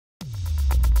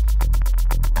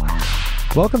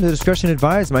Welcome to Discretion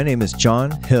Advised. My name is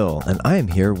John Hill, and I am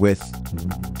here with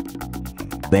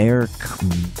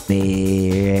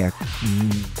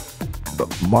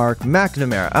Marc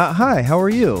MacNamara. Hi, how are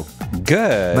you?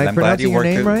 Good. Am I pronouncing your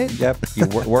name right? Yep. You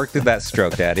worked through that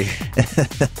stroke, Daddy.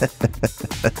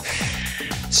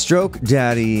 Stroke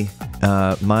Daddy,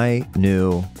 my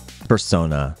new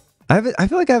persona. I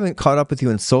feel like I haven't caught up with you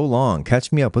in so long.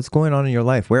 Catch me up. What's going on in your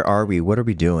life? Where are we? What are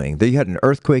we doing? You had an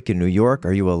earthquake in New York.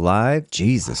 Are you alive?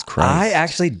 Jesus Christ. I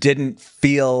actually didn't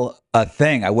feel a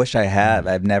thing. I wish I had.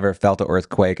 I've never felt an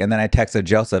earthquake. And then I texted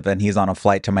Joseph, and he's on a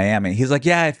flight to Miami. He's like,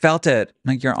 yeah, I felt it.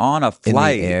 I'm like, you're on a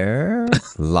flight. In the air?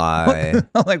 Lie.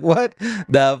 I'm like, what?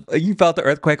 You felt the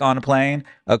earthquake on a plane?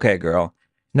 Okay, girl.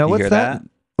 No, you what's hear that?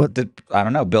 What? I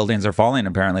don't know. Buildings are falling,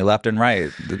 apparently, left and right.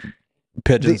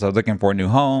 Pigeons are looking for new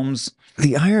homes.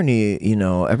 The irony,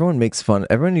 everyone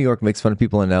in New York makes fun of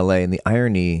people in LA, and the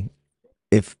irony,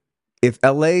 if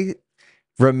LA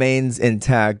remains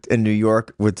intact and New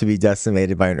York were to be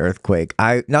decimated by an earthquake,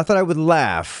 not that I would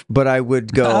laugh, but I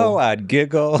would go, oh, I'd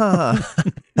giggle. Huh.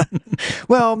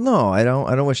 Well, no, I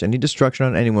don't wish any destruction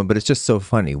on anyone, but it's just so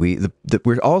funny.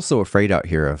 We're all so afraid out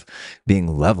here of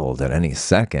being leveled at any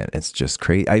second. It's just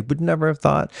crazy. I would never have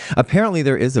thought. Apparently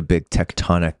there is a big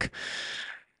tectonic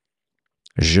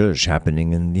zhuzh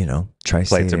happening in,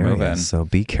 tri-state areas. So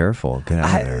be careful. Get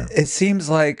out of there. It seems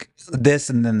like this,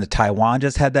 and then the Taiwan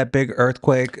just had that big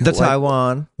earthquake.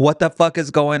 Taiwan. What the fuck is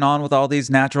going on with all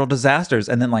these natural disasters?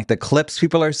 And then the clips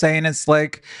people are saying, it's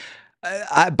like,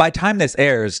 by time this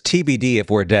airs, TBD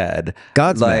if we're dead.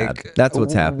 God's mad. That's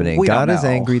what's happening. God is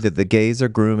angry that the gays are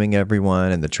grooming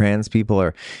everyone and the trans people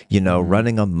are,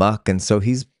 running amok. And so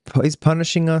he's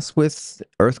punishing us with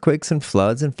earthquakes and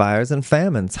floods and fires and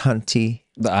famines, hunty.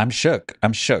 I'm shook.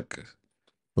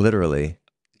 Literally.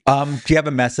 Do you have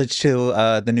a message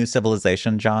to the new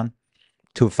civilization, John?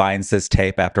 Who finds this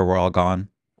tape after we're all gone?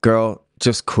 Girl,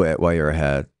 just quit while you're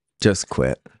ahead. Just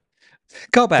quit.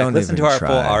 Go back, listen to our full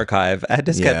archive at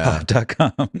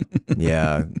discretpop.com.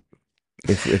 Yeah.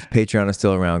 If Patreon is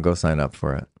still around, go sign up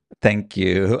for it. Thank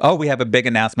you. Oh, we have a big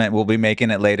announcement. We'll be making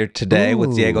it later today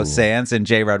with Diego Sanz and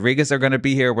Jay Rodriguez are going to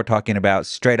be here. We're talking about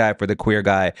Straight Eye for the Queer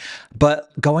Guy. But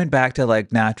going back to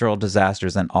natural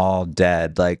disasters and all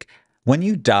dead, when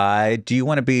you die, do you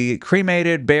want to be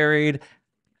cremated, buried?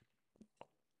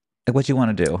 What do you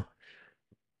want to do?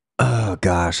 Oh,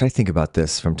 gosh, I think about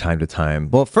this from time to time.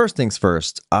 Well, first things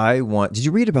first, did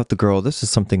you read about the girl? This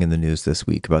is something in the news this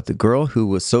week about the girl who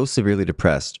was so severely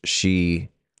depressed, she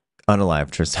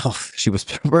unalived herself. She was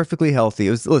perfectly healthy.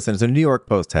 It's a New York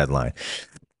Post headline.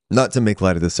 Not to make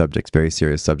light of the subject, very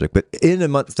serious subject, but in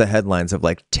amongst the headlines of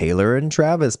Taylor and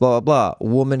Travis, blah, blah, blah,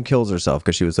 woman kills herself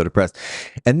because she was so depressed.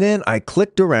 And then I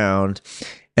clicked around,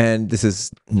 and this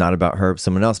is not about her,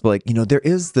 someone else, but there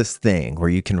is this thing where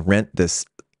you can rent this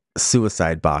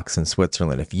suicide box in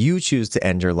Switzerland. If you choose to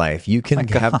end your life, you can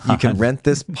rent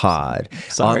this pod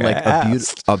on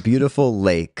a beautiful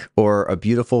lake or a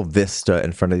beautiful vista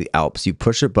in front of the Alps. You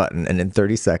push a button, and in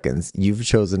 30 seconds, you've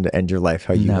chosen to end your life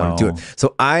how you want to do it.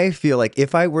 So I feel like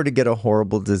if I were to get a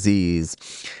horrible disease,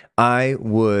 I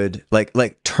would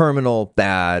like terminal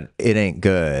bad, it ain't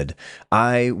good.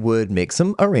 I would make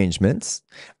some arrangements.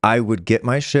 I would get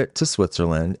my shit to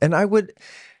Switzerland, and I would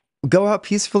go out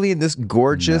peacefully in this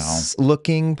gorgeous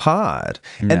looking pod.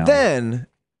 No. And then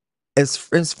as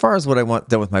far as what I want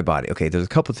done with my body, okay, there's a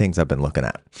couple of things I've been looking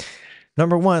at.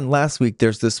 Number one, last week,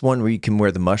 there's this one where you can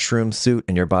wear the mushroom suit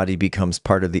and your body becomes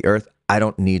part of the earth. I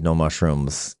don't need no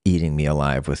mushrooms eating me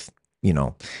alive with,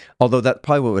 although that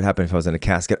probably what would happen if I was in a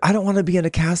casket. I don't want to be in a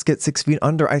casket 6 feet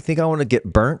under. I think I want to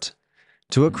get burnt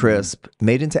to a crisp,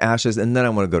 made into ashes, and then I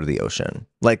want to go to the ocean.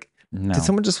 Did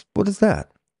someone what is that?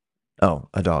 Oh,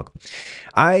 a dog.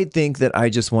 I think that I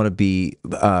just want to be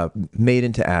made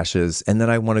into ashes, and then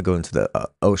I want to go into the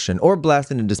ocean or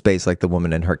blasted into space like the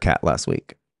woman and her cat last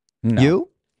week. No. You?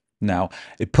 No.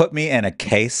 It put me in a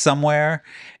case somewhere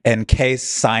in case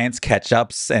science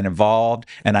catch-ups and evolved,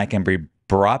 and I can be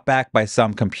brought back by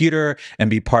some computer and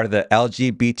be part of the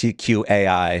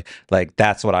LGBTQAI.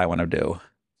 That's what I want to do.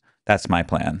 That's my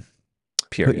plan.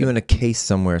 Period. Put you in a case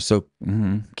somewhere, so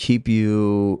keep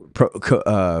you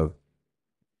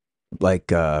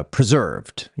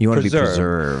preserved. You want to be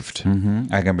preserved.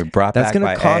 I can be brought back. That's going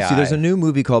to cost AI. you. There's a new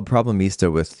movie called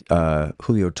Problemista with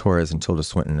Julio Torres and Tilda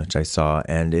Swinton, which I saw,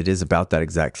 and it is about that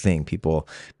exact thing. People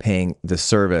paying the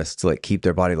service to keep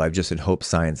their body alive just in hope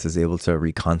science is able to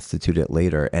reconstitute it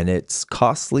later. And it's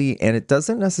costly, and it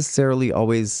doesn't necessarily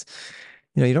always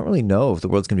you don't really know if the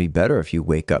world's going to be better if you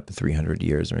wake up in 300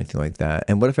 years or anything like that.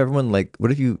 And what if everyone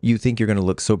what if you think you're going to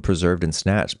look so preserved and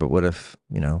snatched, but what if,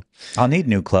 I'll need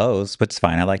new clothes, but it's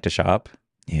fine. I like to shop.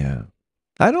 yeah.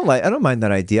 I don't mind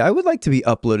that idea. I would like to be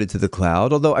uploaded to the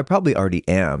cloud, although I probably already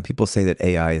am. People say that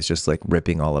AI is just like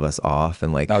ripping all of us off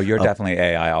and like, Oh, you're definitely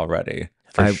AI already,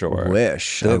 for sure.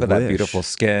 Look at that beautiful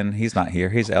skin. He's not here.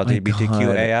 He's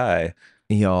LGBTQ AI.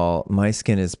 Y'all, my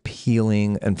skin is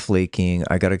peeling and flaking.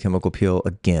 I got a chemical peel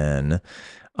again.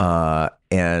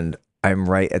 And I'm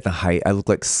right at the height. I look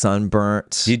like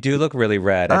sunburnt. You do look really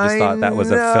red. I just thought that was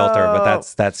a filter,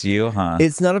 but that's you, huh?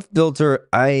 It's not a filter.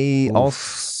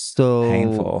 Also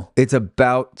painful. It's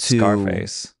about to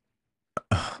Scarface.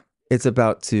 It's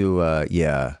about to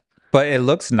yeah. But it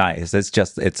looks nice.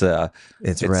 It's a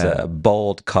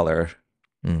bold color.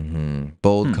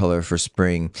 Bold color for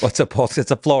spring. What's a bold?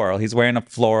 It's a floral. He's wearing a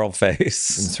floral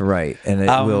face. That's right. And it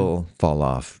will fall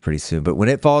off pretty soon. But when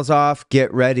it falls off,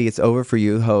 get ready. It's over for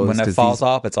you, hoes. When it falls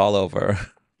off, it's all over.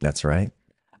 That's right.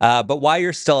 But while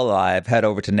you're still alive, head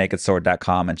over to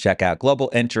nakedsword.com and check out Global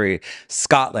Entry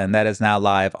Scotland. That is now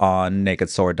live on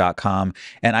nakedsword.com.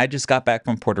 And I just got back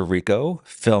from Puerto Rico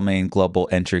filming Global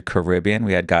Entry Caribbean.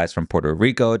 We had guys from Puerto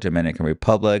Rico, Dominican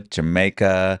Republic,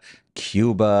 Jamaica,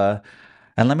 Cuba.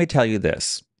 And let me tell you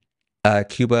this.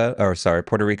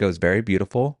 Puerto Rico is very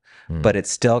beautiful, but it's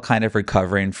still kind of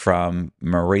recovering from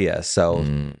Maria. So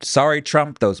sorry,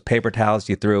 Trump, those paper towels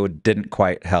you threw didn't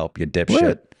quite help, you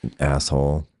dipshit.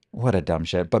 Asshole. What a dumb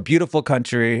shit. But beautiful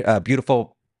country,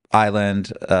 beautiful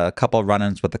island, a couple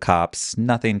run-ins with the cops,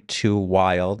 nothing too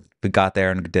wild. We got there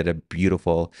and did a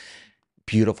beautiful,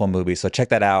 beautiful movie. So check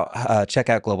that out. Check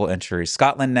out Global Entry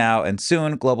Scotland now, and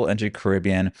soon Global Entry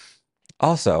Caribbean.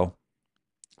 Also,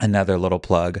 another little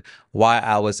plug. While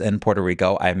I was in Puerto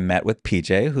Rico, I met with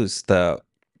PJ, who's the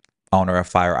owner of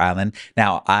Fire Island.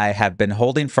 Now, I have been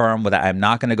holding firm with that. I'm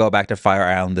not going to go back to Fire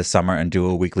Island this summer and do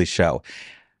a weekly show.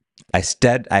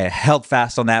 I held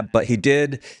fast on that, but he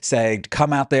did say,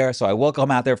 come out there. So I will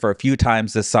come out there for a few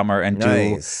times this summer and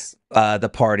do the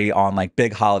party on like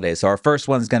big holidays. So our first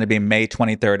one's going to be May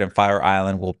 23rd in Fire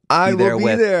Island. I will be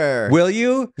there. Will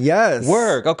you? Yes.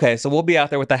 Work. Okay. So we'll be out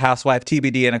there with the housewife,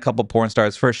 TBD, and a couple porn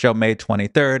stars. First show, May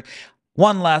 23rd.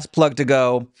 One last plug to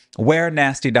go.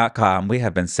 WearNasty.com. We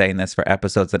have been saying this for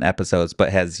episodes and episodes, but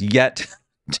has yet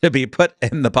to be put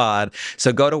in the pod.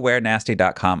 So go to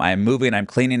WearNasty.com. I am moving. I'm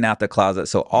cleaning out the closet.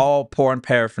 So all porn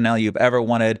paraphernalia you've ever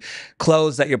wanted,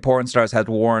 clothes that your porn stars had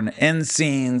worn, in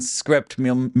scenes, script,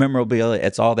 memorabilia,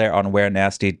 it's all there on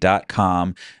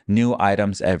WearNasty.com. New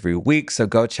items every week. So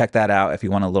go check that out if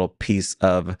you want a little piece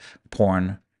of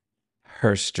porn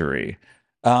herstory.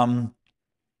 John,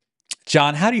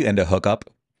 how do you end a hookup?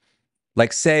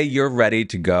 Like, say you're ready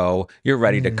to go, you're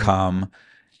ready to come,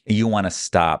 you want to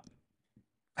stop.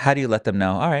 How do you let them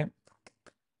know? All right,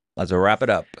 let's wrap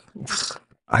it up.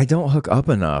 I don't hook up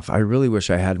enough. I really wish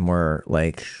I had more.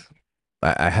 Like,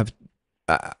 I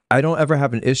don't ever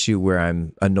have an issue where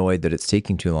I'm annoyed that it's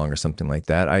taking too long or something like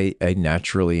that. I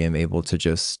naturally am able to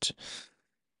just.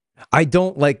 I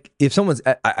don't like if someone's.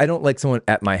 I don't like someone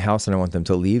at my house and I want them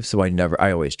to leave. So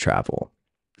I always travel.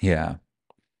 Yeah,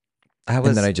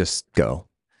 and then I just go.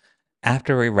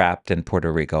 After we wrapped in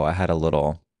Puerto Rico, I had a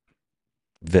little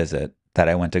visit that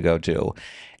I went to go do.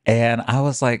 And I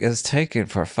was like, it's taking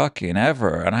for fucking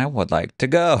ever. And I would like to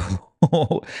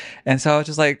go. And so I was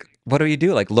just like, what do you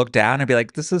do? Like look down and be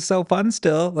like, this is so fun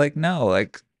still. Like, no,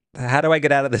 like, how do I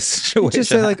get out of this situation? You just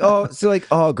say like,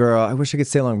 oh girl, I wish I could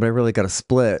stay long, but I really got to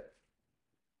split.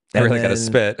 I really got to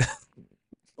spit.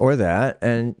 Or that.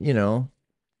 And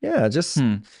just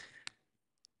end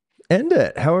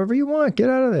it however you want. Get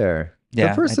out of there.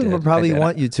 Yeah, the person would probably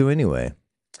want you to anyway.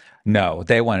 No,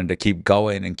 they wanted to keep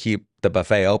going and keep the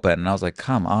buffet open. And I was like,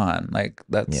 come on. Like,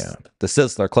 the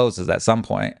Sizzler closes at some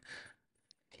point.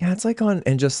 Yeah, it's like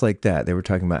and just like that. They were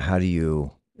talking about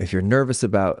if you're nervous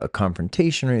about a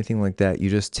confrontation or anything like that,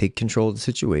 you just take control of the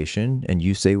situation and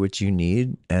you say what you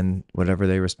need, and whatever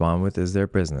they respond with is their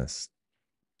business.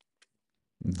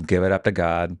 Give it up to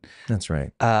God. That's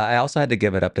right. I also had to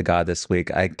give it up to God this week.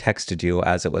 I texted you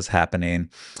as it was happening.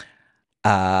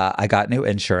 I got new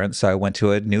insurance, so I went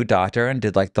to a new doctor and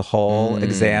did like the whole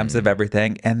exams of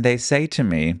everything. And they say to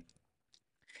me,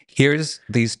 here's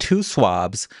these 2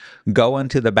 swabs, go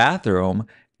into the bathroom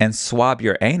and swab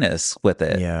your anus with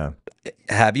it. Yeah.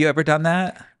 Have you ever done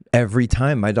that? Every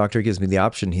time my doctor gives me the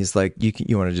option, he's like,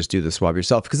 you want to just do the swab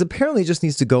yourself? Because apparently it just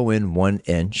needs to go in 1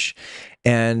 inch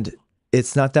and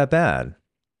it's not that bad.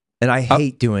 And I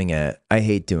hate doing it. I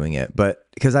hate doing it, but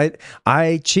because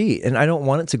I cheat and I don't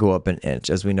want it to go up an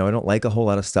inch. As we know, I don't like a whole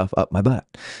lot of stuff up my butt.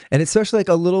 And it's especially like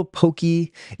a little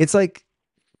pokey. It's like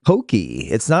pokey.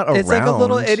 It's not a It's like a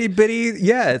little itty bitty.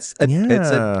 Yeah, it's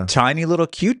a tiny little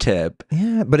Q-tip.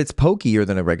 Yeah, but it's pokier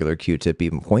than a regular Q-tip,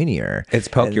 even pointier. It's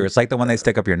pokier. It's like the one they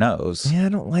stick up your nose. Yeah, I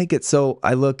don't like it. So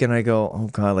I look and I go, oh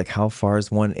God, like how far is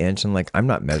 1 inch? And like, I'm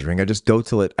not measuring. I just go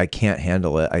till I can't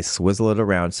handle it. I swizzle it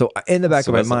around. So in the back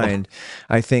of my mind,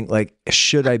 I think like,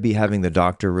 should I be having the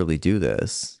doctor really do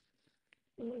this?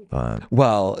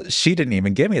 Well, she didn't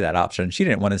even give me that option. She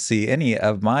didn't want to see any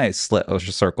of my slit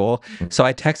circle. So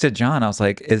I texted John. I was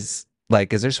like, is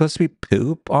there supposed to be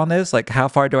poop on this? Like, how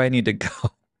far do I need to go?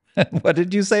 What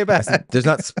did you say back? There's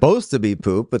not supposed to be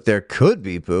poop, but there could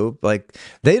be poop. Like,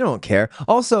 they don't care.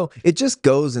 Also, it just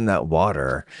goes in that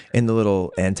water, in the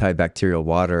little antibacterial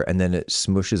water, and then it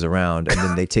smooshes around, and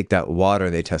then they take that water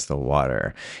and they test the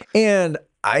water. And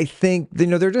I think,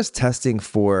 they're just testing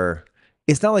for,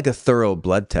 it's not like a thorough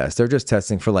blood test. They're just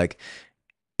testing for like,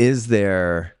 is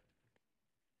there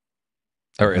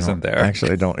or isn't there?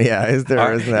 Actually, I don't. Yeah, is there?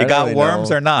 Or isn't there? You got worms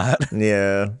or not?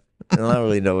 Yeah. I don't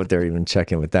really know what they're even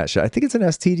checking with that shit. I think it's an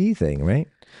STD thing, right?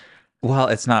 Well,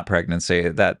 it's not pregnancy,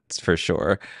 that's for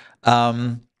sure.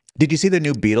 Did you see the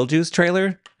new Beetlejuice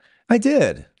trailer? I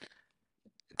did.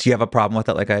 Do you have a problem with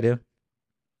it like I do?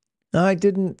 I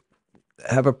didn't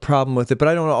have a problem with it, but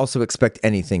I don't also expect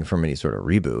anything from any sort of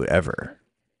reboot ever.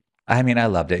 I mean, I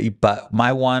loved it, but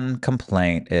my one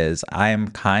complaint is I am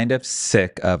kind of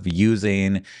sick of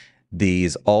using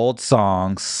these old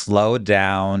songs slowed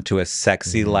down to a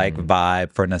sexy like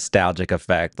vibe for nostalgic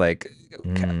effect. Like,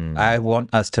 I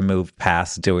want us to move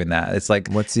past doing that. It's like,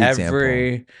 what's the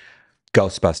example?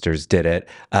 Ghostbusters did it.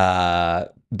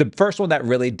 The first one that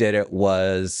really did it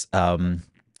was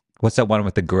what's that one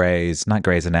with the Greys? Not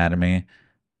Grey's Anatomy.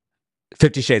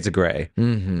 50 Shades of Grey.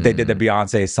 They did the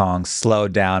Beyonce song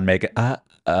slowed down, make it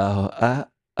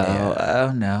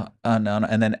oh no,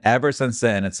 and then ever since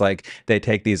then it's like they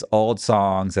take these old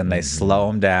songs and they slow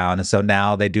them down, and so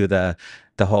now they do the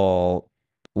whole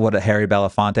a Harry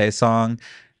Belafonte song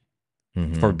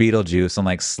for Beetlejuice and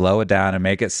like slow it down and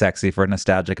make it sexy for a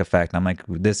nostalgic effect. And I'm like,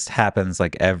 this happens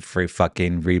like every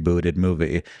fucking rebooted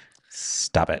movie.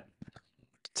 Stop it.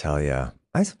 Tell ya,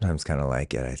 I sometimes kind of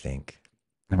like it. I think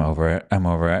I'm over it.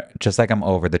 Just like I'm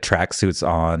over the tracksuits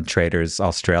on Traders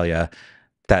Australia.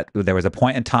 That there was a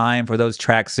point in time for those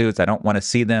tracksuits. I don't want to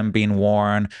see them being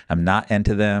worn. I'm not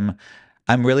into them.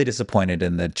 I'm really disappointed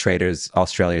in the Traders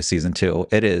Australia season 2.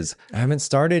 It is. I haven't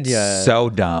started yet. So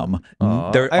dumb.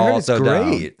 They're all so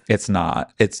great. Dumb. It's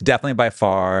not. It's definitely by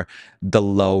far the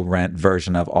low rent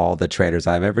version of all the Traders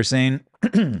I've ever seen.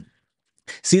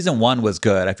 Season 1 was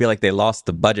good. I feel like they lost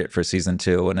the budget for season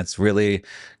 2, and it's really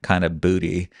kind of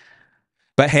booty.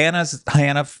 But Hannah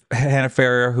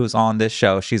Ferrier, who's on this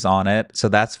show, she's on it, so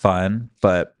that's fun.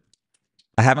 But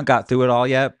I haven't got through it all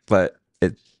yet. But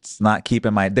it's not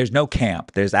keeping my. There's no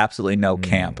camp. There's absolutely no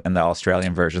camp in the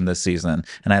Australian version this season,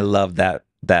 and I love that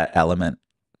element.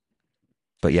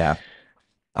 But yeah,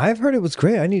 I've heard it was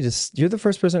great. You're the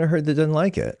first person I heard that didn't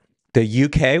like it. The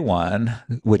UK one,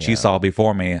 which you saw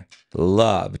before me,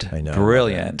 loved. I know.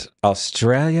 Brilliant.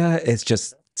 Australia is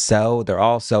just they're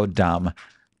all so dumb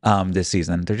this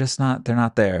season. They're just not, they're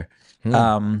not there.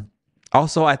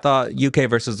 Also, I thought UK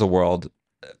versus the World,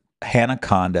 Hannah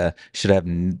Conda should have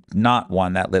not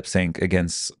won that lip sync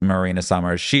against Marina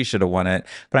Summers. She should have won it,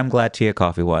 but I'm glad Tia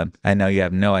Coffee won. I know you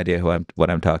have no idea what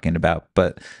I'm talking about,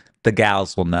 but the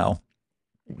gals will know.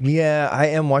 Yeah, I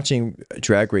am watching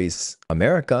Drag Race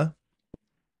America.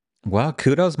 Well,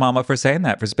 kudos, Mama, for saying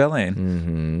that, for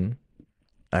spilling.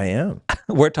 I am.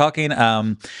 We're talking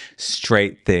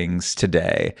straight things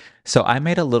today. So I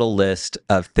made a little list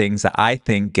of things that I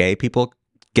think gay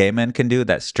men can do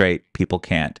that straight people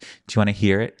can't. Do you want to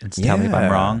hear it and tell me if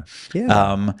I'm wrong?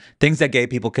 Yeah. Things that gay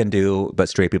people can do, but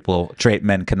straight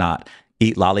men cannot.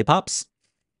 Eat lollipops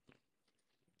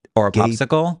or a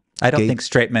popsicle. I don't think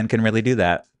straight men can really do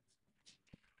that.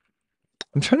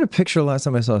 I'm trying to picture the last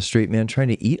time I saw a straight man trying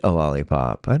to eat a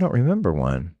lollipop. I don't remember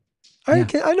one. I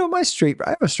know I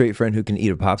have a straight friend who can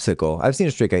eat a popsicle. I've seen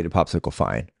a straight guy eat a popsicle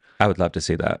fine. I would love to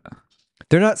see that.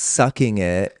 They're not sucking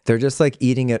it. They're just like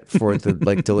eating it for the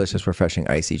like delicious, refreshing,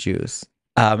 icy juice.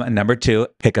 Number 2,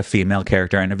 pick a female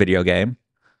character in a video game.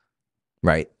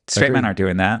 Right. Straight men aren't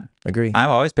doing that. Agree. I'm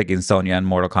always picking Sonya in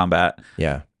Mortal Kombat.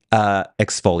 Yeah.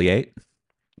 Exfoliate.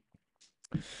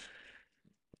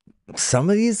 Some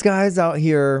of these guys out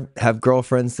here have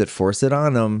girlfriends that force it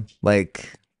on them.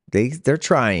 Like, they're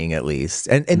trying at least,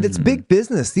 and it's big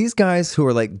business. These guys who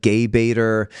are like gay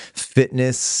baiter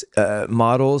fitness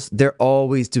models, they're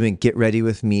always doing get ready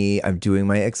with me. I'm doing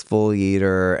my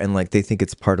exfoliator, and like they think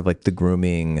it's part of like the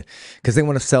grooming because they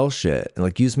want to sell shit and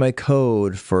like use my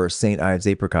code for St. Ives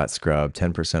apricot scrub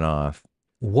 10% off.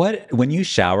 When you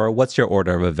shower, what's your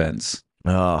order of events?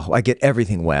 Oh, I get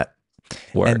everything wet,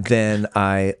 and then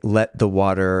I let the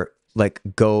water like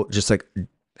go, just like.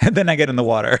 And then I get in the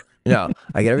water. No,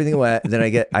 I get everything wet. And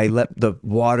then I let the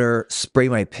water spray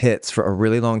my pits for a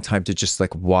really long time to just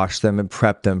like wash them and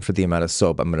prep them for the amount of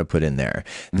soap I'm going to put in there.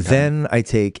 Okay. Then I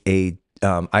take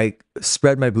I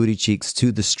spread my booty cheeks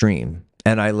to the stream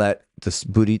and I let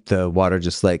the water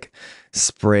just like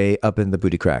spray up in the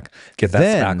booty crack. Get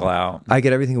that spackle out. I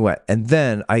get everything wet. And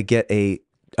then I get a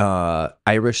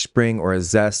Irish Spring or a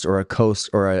Zest or a Coast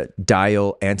or a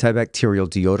Dial antibacterial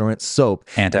deodorant soap.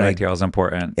 Antibacterial is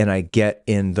important. And I get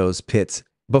in those pits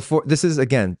before. This is,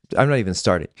 again, I'm not even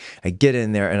started. I get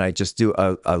in there and I just do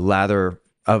a lather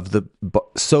of the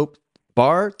soap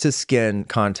bar to skin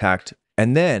contact.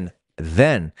 And then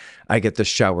I get the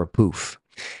shower poof.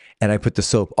 And I put the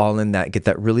soap all in that, get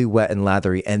that really wet and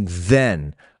lathery. And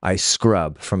then I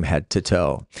scrub from head to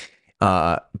toe.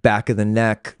 Back of the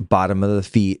neck, bottom of the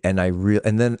feet, and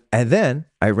then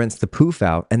I rinse the poof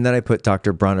out, and then I put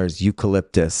Dr. Bronner's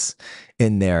eucalyptus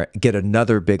in there, get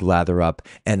another big lather up,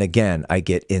 and again I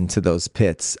get into those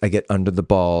pits. I get under the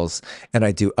balls, and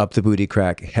I do up the booty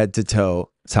crack, head to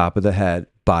toe, top of the head,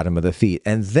 bottom of the feet,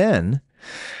 and then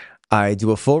I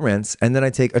do a full rinse, and then I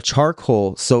take a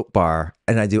charcoal soap bar,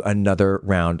 and I do another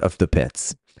round of the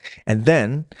pits. And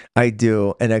then I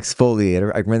do an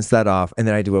exfoliator. I rinse that off. And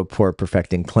then I do a pore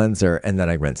perfecting cleanser. And then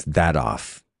I rinse that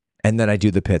off. And then I do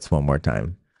the pits one more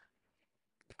time.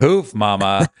 Poof,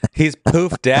 mama. He's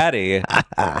poof daddy.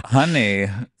 Honey.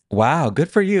 Wow.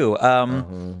 Good for you.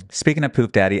 Speaking of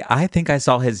poof daddy, I think I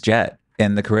saw his jet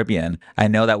in the Caribbean. I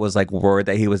know that was like word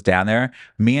that he was down there.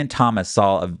 Me and Thomas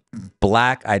saw a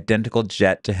black identical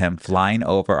jet to him flying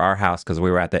over our house because we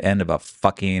were at the end of a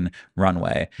fucking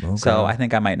runway. Okay. So I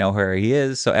think I might know where he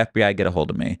is. So FBI, get a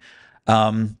hold of me.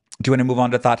 Do you want to move on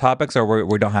to thought topics, or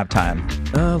we don't have time?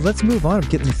 Let's move on. I'm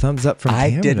getting the thumbs up from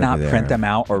Cameron. I did not print them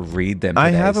out or read them today. I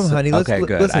have them, honey. Okay,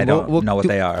 good. Listen, I don't know what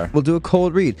they are. We'll do a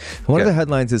cold read. One of the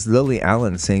headlines is Lily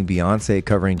Allen saying Beyonce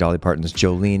covering Dolly Parton's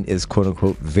Jolene is quote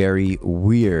unquote very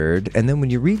weird. And then when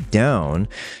you read down,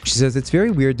 she says it's very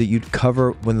weird that you'd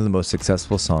cover one of the most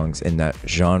successful songs in that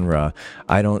genre.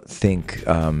 I don't think...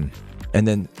 and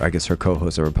then I guess her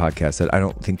co-host of her podcast said, I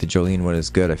don't think the Jolene one is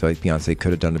good. I feel like Beyonce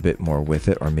could have done a bit more with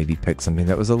it, or maybe picked something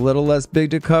that was a little less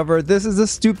big to cover. This is a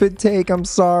stupid take. I'm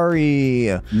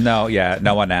sorry. No, yeah,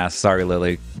 no one asked. Sorry,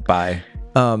 Lily. Bye.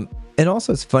 And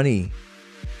also it's funny.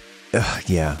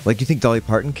 Yeah, like you think Dolly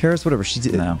Parton cares? Whatever she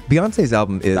did. No. Beyonce's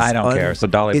album is... I don't care, so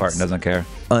Dolly Parton doesn't care.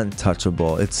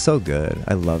 Untouchable. It's so good.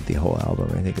 I love the whole album.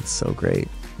 I think it's so great.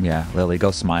 Yeah, Lily,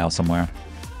 go smile somewhere.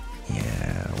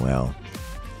 Yeah, well...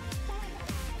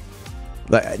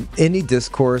 Like any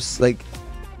discourse, like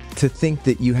to think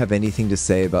that you have anything to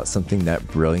say about something that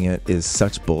brilliant is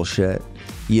such bullshit,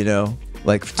 you know?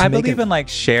 Like I believe in like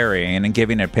sharing and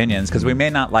giving opinions because we may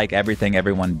not like everything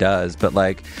everyone does, but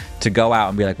like to go out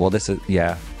and be like, well, this is,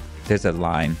 yeah, there's a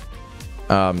line.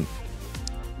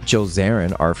 Jill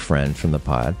Zarin, our friend from the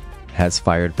pod, has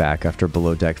fired back after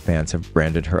Below Deck fans have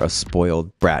branded her a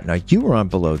spoiled brat. Now, you were on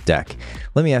Below Deck.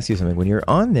 Let me ask you something. When you're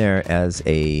on there as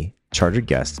a chartered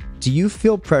guest, do you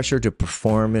feel pressure to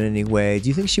perform in any way? Do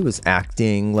you think she was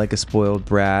acting like a spoiled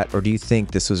brat, or do you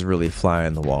think this was really fly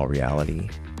on the wall reality?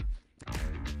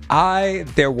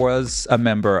 There was a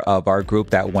member of our group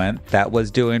that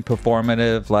was doing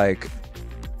performative like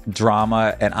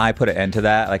drama, and I put an end to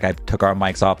that. Like I took our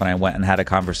mics off and I went and had a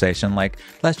conversation like,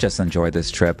 let's just enjoy this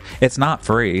trip. It's not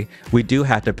free. We do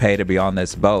have to pay to be on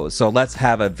this boat, so let's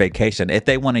have a vacation. If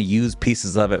they want to use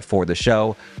pieces of it for the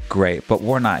show, great, but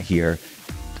we're not here.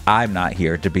 I'm not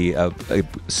here to be a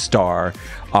star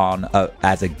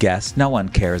as a guest. No one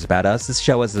cares about us. This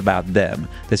show is about them.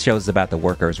 This show is about the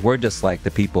workers. We're just like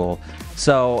the people.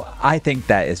 So I think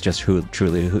that is just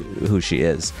truly who she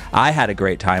is. I had a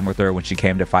great time with her when she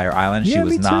came to Fire Island. Yeah,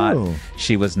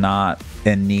 She was not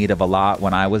in need of a lot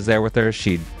when I was there with her.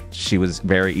 She was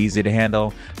very easy to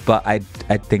handle. But I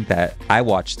think that I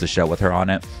watched the show with her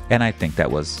on it, and I think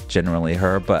that was generally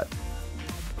her. But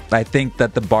I think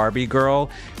that the Barbie girl,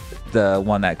 the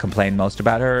one that complained most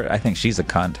about her, I think she's a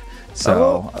cunt.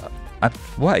 So,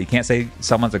 what? You can't say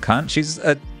someone's a cunt? She's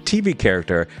a TV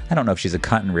character. I don't know if she's a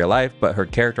cunt in real life, but her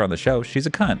character on the show, she's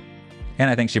a cunt. And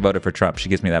I think she voted for Trump. She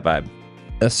gives me that vibe.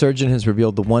 A surgeon has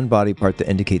revealed the one body part that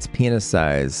indicates penis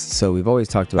size. So we've always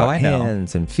talked about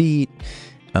hands and feet.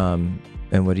 And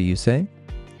what do you say?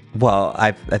 Well,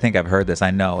 I think I've heard this.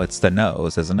 I know it's the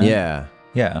nose, isn't it? Yeah.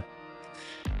 Yeah.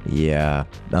 Yeah.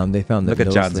 They found that. Look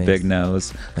at John's big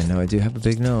nose. I know I do have a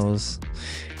big nose,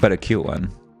 but a cute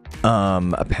one.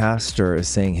 A pastor is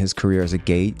saying his career as a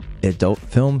gay adult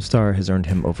film star has earned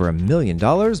him over $1 million,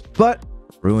 but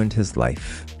ruined his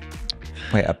life.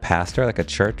 Wait, a pastor, like a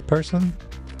church person?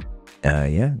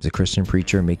 Yeah, he's a Christian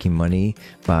preacher making money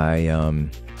by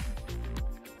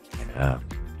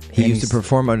he used to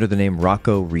perform under the name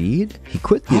Rocco Reed. He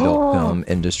quit the adult film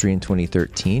industry in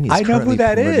 2013. He's currently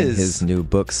promoting his new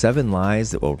book, 7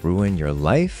 Lies That Will Ruin Your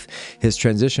Life. His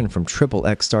transition from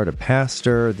XXX star to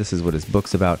pastor. This is what his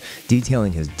book's about,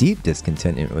 detailing his deep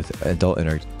discontent with adult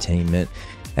entertainment.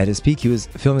 At his peak, he was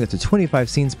filming up to 25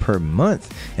 scenes per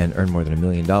month and earned more than $1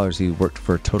 million. He worked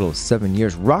for a total of 7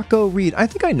 years. Rocco Reed, I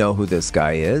think I know who this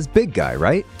guy is. Big guy,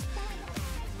 right?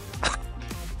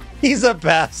 He's a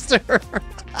pastor.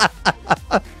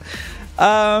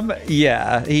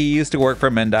 Yeah, he used to work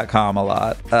for men.com a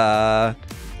lot.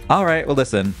 All right, well,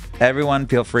 listen, everyone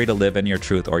feel free to live in your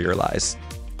truth or your lies.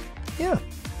 Yeah.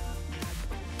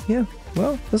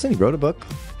 Well, listen, he wrote a book.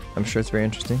 I'm sure it's very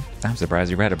interesting. I'm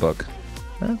surprised you read a book.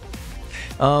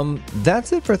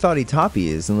 That's it for Thoughty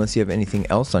Toppies, unless you have anything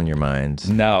else on your mind.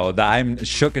 No, I'm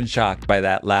shook and shocked by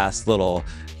that last little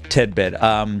tidbit.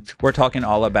 We're talking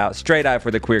all about Straight Eye for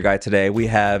the Queer Guy today. We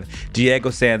have Diego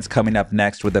Sands coming up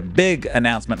next with a big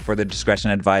announcement for the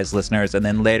Discretion Advised listeners, and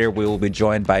then later we will be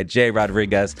joined by Jay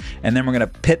Rodriguez, and then we're going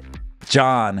to pit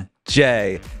John,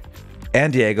 Jay,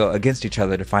 and Diego against each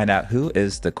other to find out who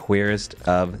is the queerest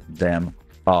of them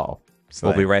all. So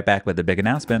we'll be right back with the big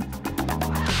announcement.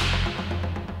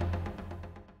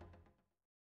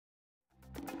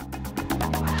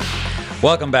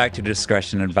 Welcome back to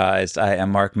Discretion Advised. I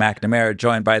am Marc MacNamara,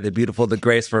 joined by the beautiful, the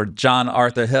graceful John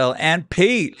Arthur Hill and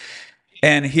Pete.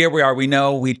 And here we are. We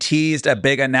know we teased a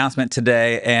big announcement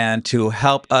today, and to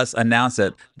help us announce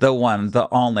it, the one, the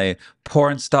only,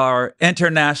 porn star,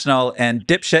 international, and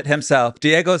dipshit himself,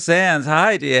 Diego Sands.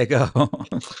 Hi, Diego.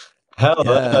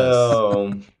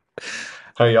 Hello. Yes.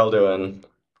 How are y'all doing?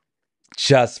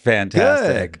 Just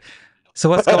fantastic. Good. So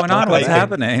what's going on? What's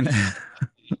happening?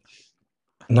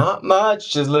 Not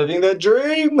much, just living the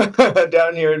dream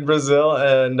down here in Brazil,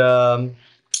 and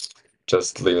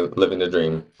just living the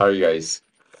dream. How are you guys?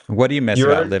 What do you miss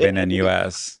about living in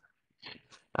U.S.?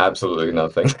 Absolutely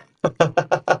nothing.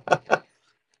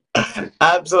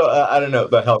 Absolutely, I don't know,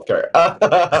 the healthcare.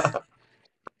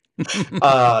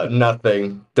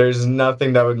 Nothing. There's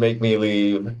nothing that would make me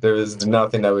leave. There is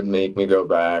nothing that would make me go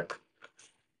back.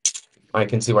 I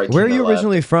can see why. Where are you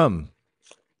originally from?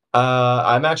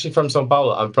 I'm actually from São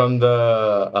Paulo. I'm from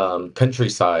the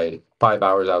countryside, 5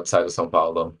 hours outside of São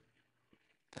Paulo.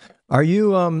 Are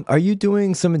you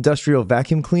doing some industrial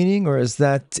vacuum cleaning, or is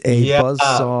that a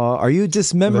buzzsaw? Are you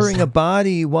dismembering a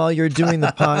body while you're doing the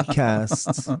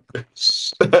podcast?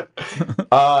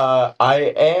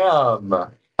 I am.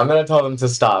 I'm gonna tell them to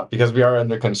stop because we are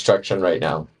under construction right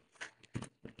now.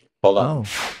 Hold on.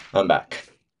 I'm back.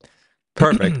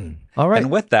 Perfect. All right.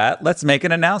 And with that, let's make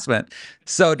an announcement.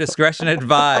 So Discretion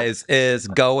Advised is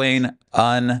going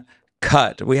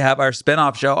uncut. We have our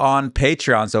spinoff show on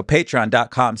Patreon. So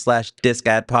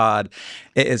patreon.com/discadpod.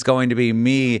 It is going to be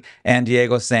me and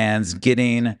Diego Sands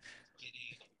getting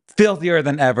filthier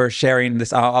than ever, sharing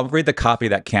this. I'll read the copy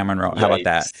that Cameron wrote. How about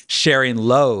that? Sharing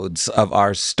loads of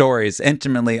our stories,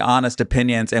 intimately honest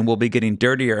opinions, and we'll be getting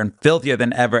dirtier and filthier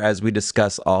than ever as we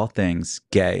discuss all things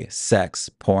gay, sex,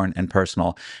 porn, and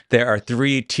personal. There are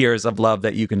 3 tiers of love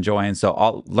that you can join, so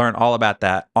I'll learn all about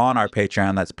that on our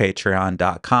Patreon. That's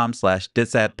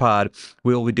patreon.com/disadpod.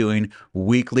 We will be doing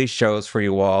weekly shows for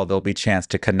you all. There'll be a chance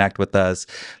to connect with us,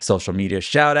 social media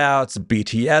shout outs,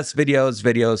 BTS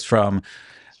videos from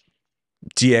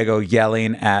Diego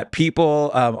yelling at people.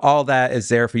 All that is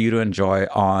there for you to enjoy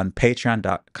on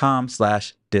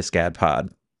patreon.com/discadpod.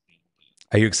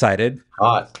 Are you excited?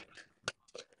 Hot.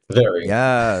 Very.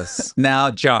 Yes. Now,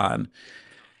 John,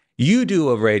 you do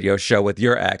a radio show with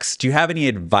your ex. Do you have any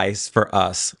advice for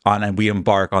us on we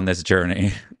embark on this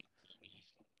journey?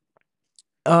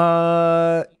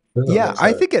 Yeah,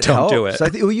 I think it helps. Do it. I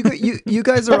think, well, you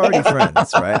guys are already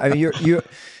friends, right? I mean,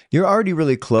 you're already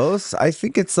really close. I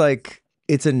think it's like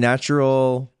it's a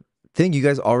natural thing. You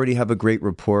guys already have a great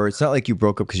rapport. It's not like you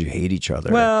broke up because you hate each other.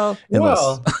 Well.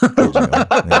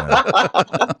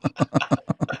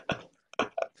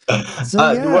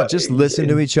 So yeah, just listen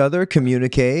to each other,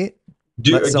 communicate.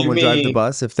 Let someone drive the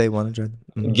bus if they want to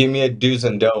drive. Give me a do's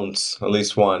and don'ts, at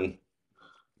least one.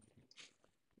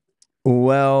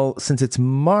 Well, since it's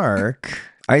Mark,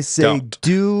 I say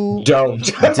Don't.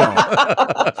 Don't.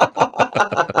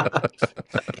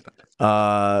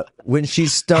 when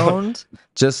she's stoned,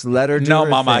 just let her do No, her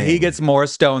mama, thing. he gets more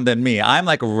stoned than me. I'm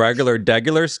like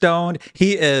degular stoned.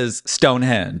 He is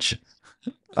Stonehenge.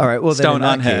 All right. Well, then Stone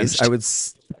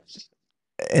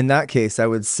in that case, I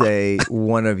would say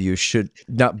one of you should,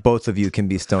 not both of you can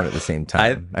be stoned at the same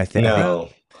time. I think. No.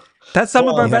 That's some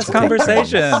of our You have best to take turns.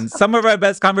 conversations. Some of our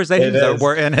best conversations It is.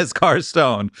 were in his car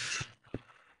stoned.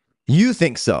 You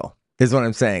think so, is what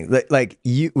I'm saying. Like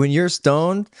you, when you're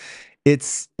stoned,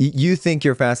 you think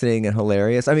you're fascinating and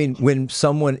hilarious. I mean, when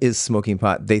someone is smoking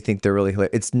pot, they think they're really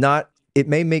hilarious. It's not. It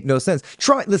may make no sense.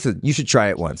 Listen, you should try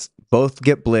it once. Both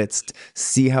get blitzed,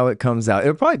 see how it comes out.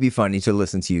 It'll probably be funny to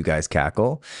listen to you guys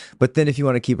cackle. But then if you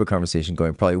want to keep a conversation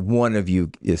going, probably one of you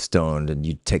is stoned and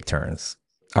you take turns.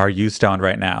 Are you stoned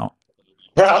right now?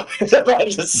 I was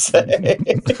about to say.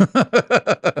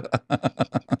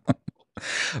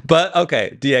 But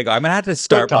okay, Diego, I'm gonna have to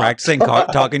start practicing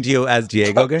talking to you as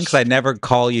Diego again because I never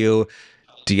call you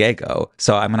Diego.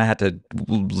 So I'm gonna have to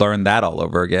learn that all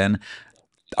over again.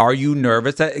 Are you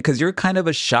nervous? Because you're kind of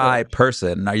a shy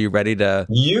person. Are you ready to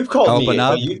You've called open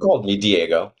up? You called me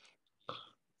Diego.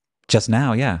 Just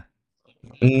now, yeah.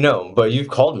 No, but you've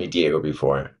called me Diego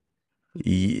before.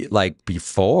 Like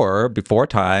before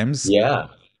times. Yeah.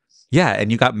 Yeah, and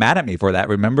you got mad at me for that,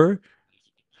 remember?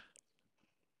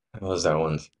 What was that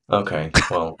one? Okay,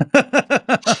 well.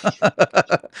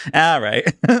 All right.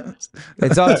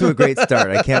 It's off to a great start.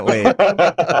 I can't wait.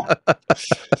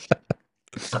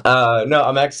 No,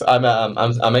 I'm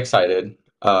excited.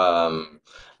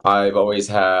 I've always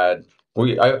had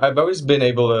I've always been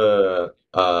able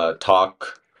to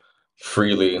talk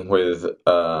freely with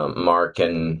Mark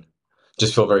and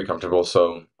just feel very comfortable.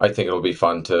 So I think it'll be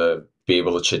fun to be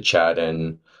able to chit chat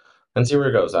and see where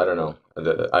it goes. I don't know.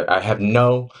 I have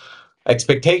no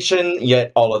expectation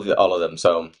yet. All of them.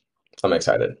 So I'm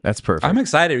excited. That's perfect. I'm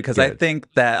excited because I Good.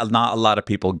 think that not a lot of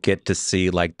people get to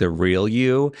see like the real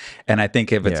you. And I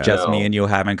think if it's just me and you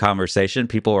having conversation,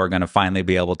 people are going to finally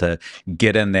be able to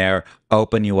get in there,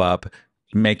 open you up,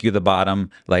 make you the bottom,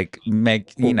 like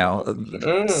make,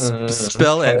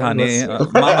 spill it, honey.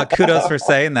 Mama, kudos for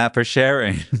saying that, for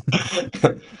sharing.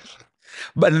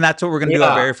 But and that's what we're going to do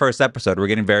our very first episode. We're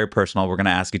getting very personal. We're going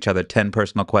to ask each other 10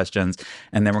 personal questions,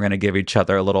 and then we're going to give each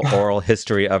other a little oral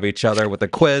history of each other with a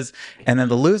quiz, and then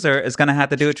the loser is going to have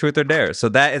to do a truth or dare. So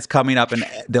that is coming up, and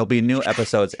there'll be new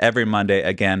episodes every Monday.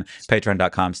 Again,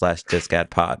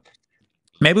 patreon.com/discadpod.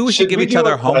 Maybe we should give each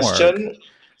other homework. Question?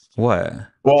 What?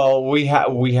 Well, we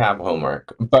have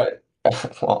homework, but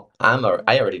well, I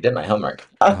already did my homework.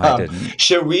 I didn't.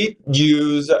 Should we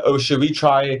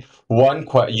try one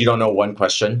question? You don't know one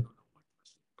question?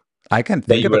 I can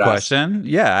think of a question.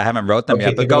 Yeah, I haven't wrote them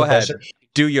yet, but go ahead.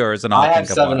 Do yours and I'll think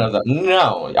of one. I have 7 of them.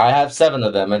 No, I have 7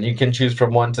 of them, and you can choose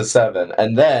from 1 to 7.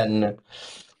 And then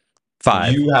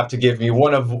 5. You have to give me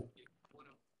one of...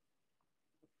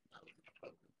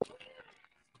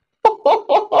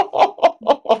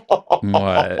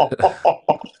 What?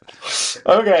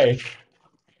 Okay.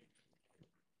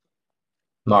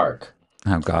 Mark.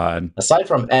 Oh, God. Aside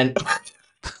from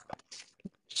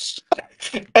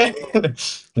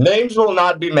names will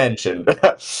not be mentioned.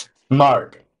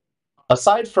 Mark,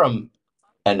 aside from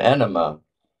an enema,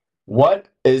 what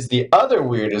is the other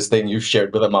weirdest thing you've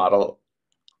shared with a model?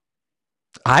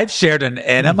 I've shared an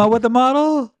enema with a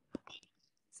model?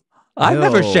 I've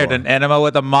never shared an enema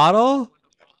with a model.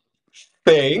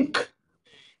 Think.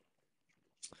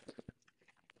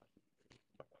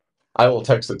 I will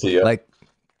text it to you. Like,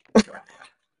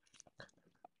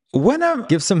 when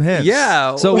give some hints.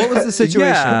 Yeah. So what was the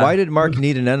situation? Yeah. Why did Mark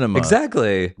need an enema?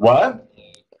 Exactly. What?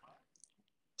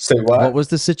 Say what? What was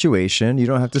the situation? You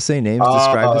don't have to say names.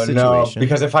 Describe the situation. No,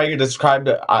 because if I described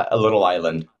a little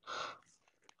island.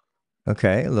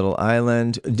 Okay, a little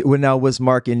island. Now, was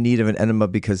Mark in need of an enema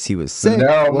because he was sick?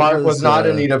 No, Mark was not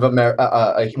in need of a...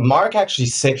 Mark actually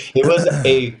said it was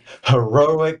a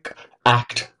heroic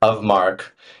act of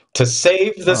Mark to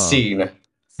save the scene.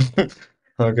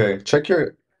 Okay, check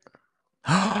your...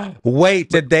 Wait,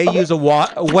 did they use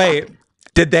a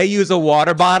did they use a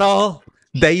water bottle?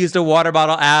 They used a water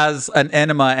bottle as an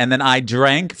enema and then I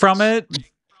drank from it?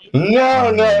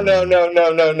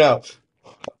 No.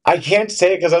 I can't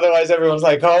say it because otherwise everyone's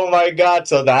like, oh my God.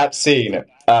 So that scene,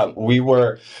 we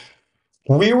were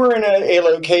in a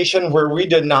location where we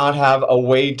did not have a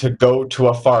way to go to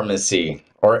a pharmacy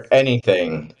or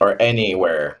anything or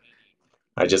anywhere.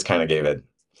 I just kind of gave it.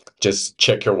 just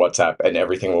check your WhatsApp and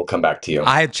everything will come back to you.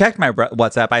 I checked my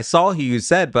WhatsApp. I saw who you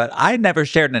said, but I never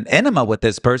shared an enema with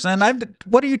this person.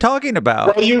 What are you talking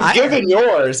about? Well, you've given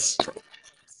yours.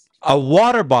 A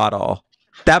water bottle.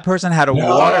 That person had a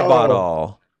water No.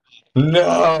 bottle.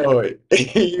 No.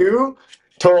 You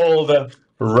told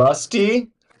Rusty.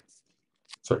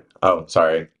 Oh,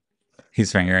 sorry.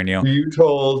 He's fingering you. You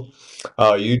told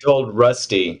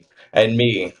Rusty and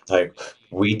me, like,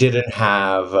 we didn't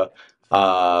have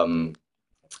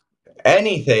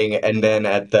anything, and then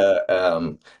at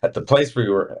the place we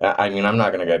were, I mean, I'm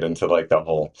not gonna get into like the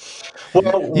whole.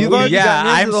 Well, You've already Yeah, gotten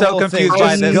into I'm the so whole confused thing. by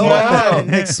Just this go one. ahead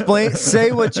and explain.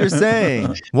 Say what you're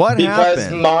saying. What because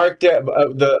happened? Mark,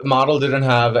 the model didn't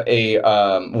have a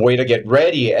way to get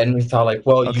ready, and we thought like,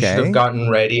 well, you should have Okay. gotten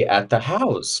ready at the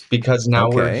house because now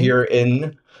we're Okay. here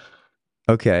in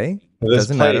Okay. this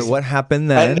Doesn't matter. place. What happened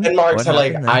then? And Mark What said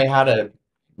like, happened I then? had a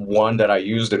one that I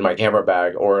used in my camera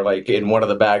bag or like in one of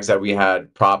the bags that we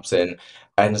had props in,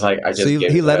 and it's like I So just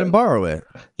gave he it to let him him. borrow it.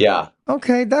 Yeah.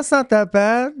 Okay, that's not that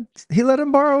bad. He let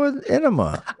him borrow an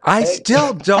enema. I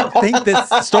still don't think this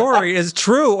story is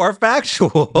true or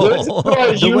factual. This is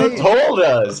what The you way- told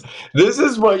us. This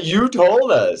is what you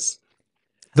told us.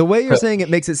 The way you're saying it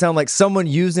makes it sound like someone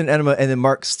used an enema and then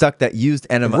Mark stuck that used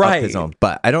enema up his Right. own.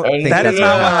 But I don't And think That that's is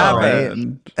not what No.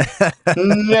 happened.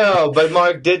 No, but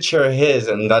Mark did share his,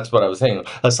 and that's what I was saying.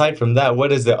 Aside from that,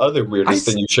 what is the other weirdest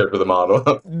thing you shared with the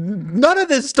model? None of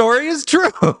this story is true.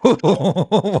 You're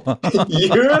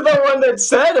the one that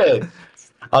said it.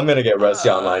 I'm gonna get Rusty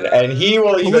online, and he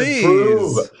will even Please.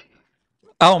 prove.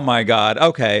 Oh my God.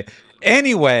 Okay.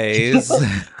 Anyways.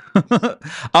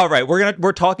 All right,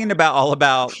 we're talking about all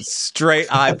about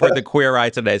straight eye for the queer eye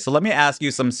today. So let me ask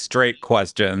you some straight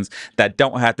questions that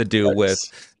don't have to do with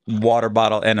water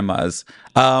bottle enemas.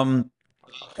 Do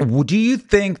you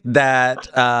think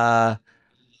that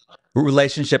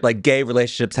relationship, like gay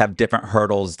relationships, have different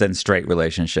hurdles than straight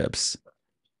relationships?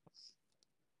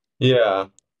 Yeah.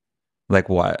 Like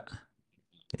what?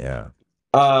 Yeah.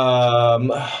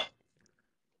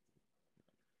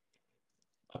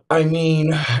 I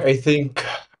mean, I think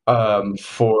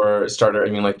for starter, I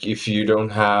mean, like if you don't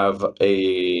have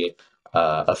a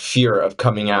fear of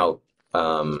coming out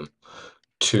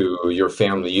to your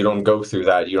family, you don't go through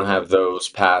that. You don't have those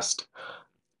past.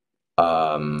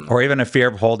 Or even a fear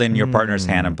of holding your partner's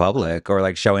hand in public, or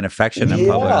like showing affection in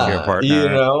public to your Yeah, partner. you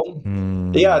know.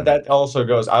 Yeah, that also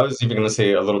goes. I was even going to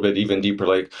say a little bit even deeper.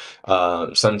 Like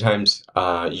sometimes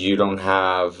you don't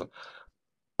have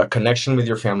a connection with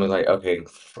your family. Like okay,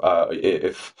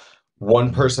 if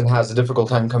one person has a difficult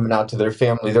time coming out to their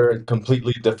family, they're a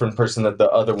completely different person than the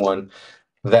other one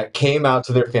that came out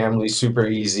to their family super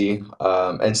easy.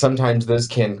 And sometimes this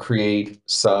can create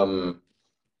some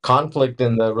conflict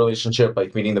in the relationship,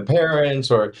 like meeting the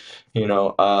parents or,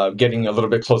 getting a little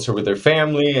bit closer with their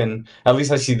family. And at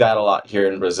least I see that a lot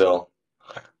here in Brazil.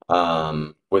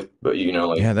 Like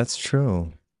Yeah, that's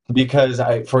true. because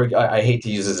I hate to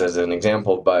use this as an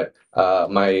example, but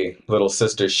my little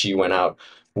sister, she went out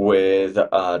with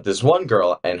this one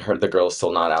girl, and the girl's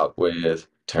still not out with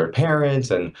her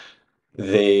parents, and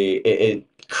it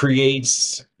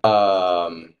creates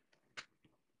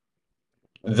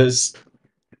this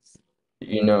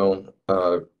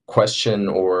question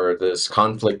or this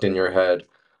conflict in your head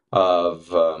of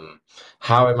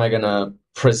how am I gonna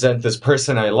present this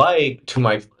person I like to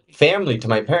my family, to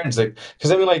my parents? Like,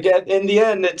 because I mean, like, in the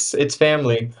end, it's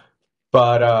family,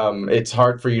 but it's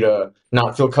hard for you to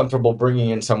not feel comfortable bringing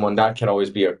in someone. That can always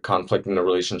be a conflict in a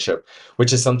relationship,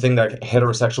 which is something that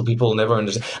heterosexual people never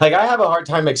understand. Like, I have a hard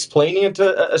time explaining it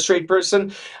to a straight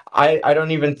person. I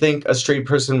don't even think a straight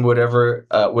person would ever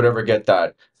get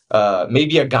that.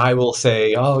 Maybe a guy will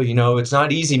say, "Oh, it's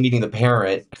not easy meeting the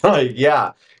parent." Like,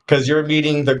 yeah, because you're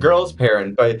meeting the girl's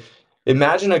parent. But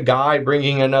imagine a guy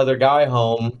bringing another guy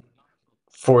home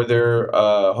for their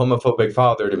homophobic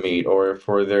father to meet, or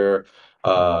for their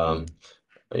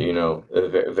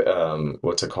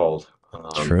what's it called?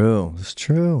 True. It's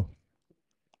true.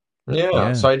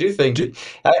 Yeah, so I do think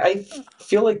I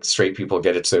feel like straight people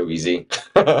get it so easy.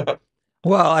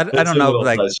 Well, I It's don't a know if little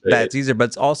like frustrated. that's easier, but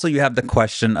it's also you have the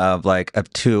question of like if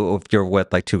you're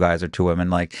with like two guys or two women,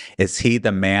 like is he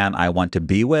the man I want to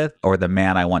be with or the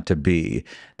man I want to be?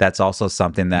 That's also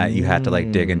something that you have to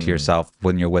like dig into yourself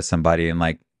when you're with somebody and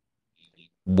like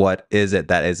what is it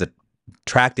that is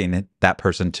attracting that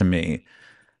person to me?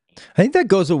 I think that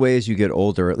goes away as you get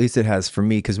older. At least it has for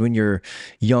me, because when you're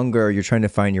younger, you're trying to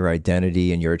find your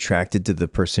identity and you're attracted to the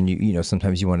person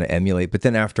sometimes you want to emulate. But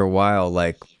then after a while,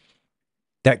 like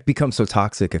that becomes so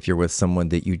toxic if you're with someone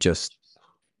that you just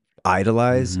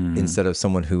idolize instead of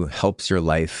someone who helps your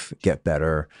life get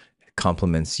better,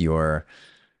 complements your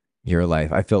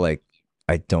life. I feel like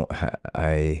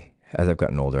as I've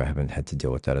gotten older, I haven't had to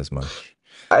deal with that as much.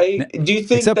 Do you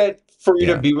think that for you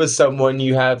to be with someone,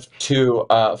 you have to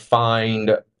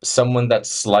find someone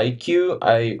that's like you,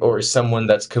 or someone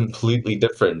that's completely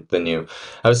different than you?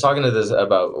 I was talking to this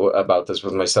about this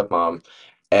with my stepmom,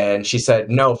 and she said,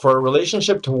 no, for a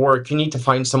relationship to work, you need to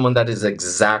find someone that is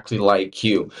exactly like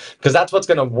you, because that's what's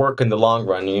going to work in the long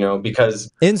run, you know, because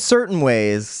in certain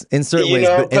ways, but because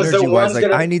the energy-wise, one's like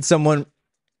gonna I need someone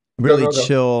really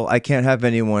chill. I can't have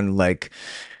anyone like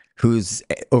who's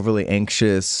overly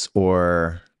anxious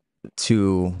or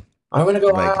too I want to go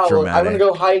like out. I want to dramatic.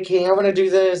 go hiking. I want to do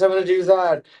this. I want to do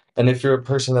that. And if you're a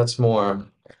person that's more,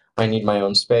 I need my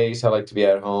own space. I like to be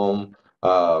at home.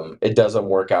 It doesn't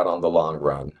work out on the long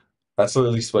run. That's at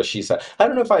least what she said. I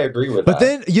don't know if I agree with But that.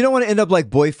 then you don't want to end up like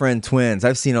boyfriend twins.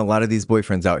 I've seen a lot of these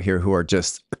boyfriends out here who are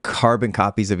just carbon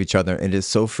copies of each other, and it is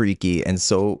so freaky and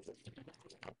so.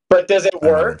 But does it I'm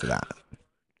not work? into that.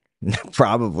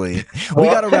 Probably. We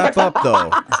got to wrap up, though.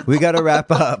 We got to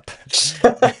wrap up.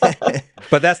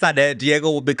 But that's not it. Diego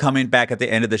will be coming back at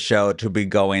the end of the show to be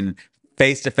going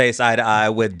face to face, eye to eye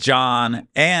with John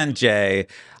and Jay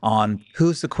on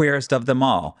who's the queerest of them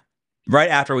all. Right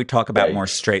after we talk about more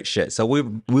straight shit. So we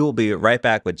will be right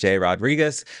back with Jay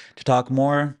Rodriguez to talk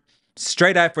more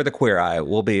straight eye for the queer eye.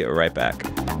 We'll be right back.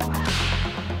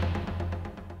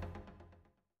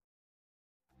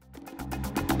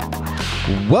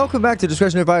 Welcome back to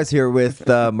Discretion Advised here with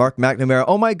Marc MacNamara.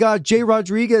 Oh my God, Jay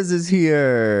Rodriguez is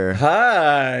here.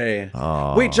 Hi.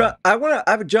 Aww. Wait, John,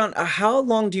 John, how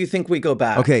long do you think we go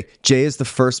back? Okay, Jay is the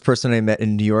first person I met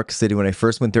in New York City when I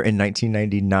first went there in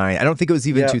 1999. I don't think it was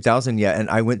even 2000 yet. And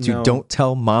I went to Don't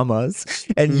Tell Mamas,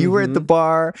 and you were at the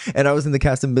bar, and I was in the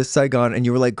cast of Miss Saigon, and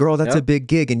you were like, girl, that's a big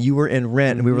gig. And you were in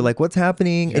Rent, and we were like, what's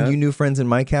happening? And you knew friends in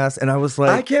my cast. And I was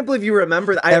like, I can't believe you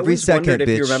remember that. I always wondered if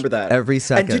you remember that. Every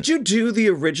second. And did you do the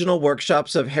original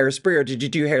workshops of Hairspray, or did you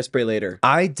do Hairspray later?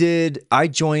 I did. I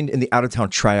joined in the out-of-town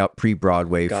tryout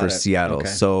pre-Broadway for Seattle. Okay.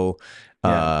 So,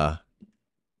 you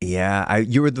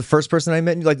were the first person I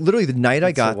met. Like literally the night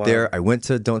I got there, I went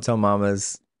to Don't Tell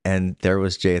Mamas, and there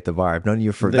was Jay at the bar. I've known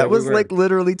you for that was like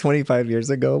literally 25 years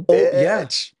ago. Oh yeah,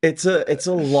 it's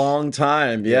a long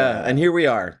time. Yeah, and here we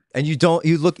are. And you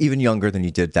look even younger than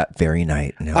you did that very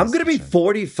night. I'm gonna be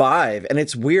 45, and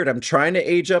it's weird. I'm trying to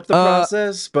age up the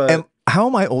process, but how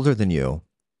am I older than you?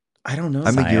 I don't know.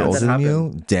 I'm a year older than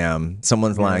you. Damn,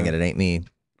 someone's lying, and it ain't me.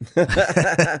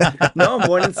 No, I'm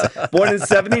born in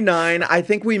 79. I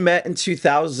think we met in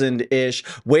 2000-ish.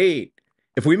 Wait,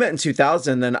 if we met in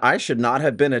 2000, then I should not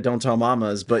have been at Don't Tell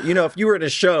Mamas. But, you know, if you were at a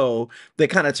show, they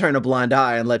kind of turn a blind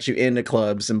eye and let you into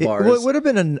clubs and bars. It would have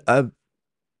been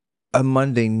a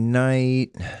Monday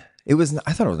night. It was.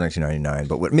 I thought it was 1999,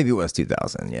 but maybe it was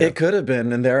 2000. Yeah, it could have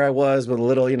been. And there I was with a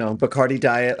little, Bacardi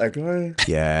diet, like.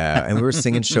 Yeah, and we were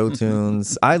singing show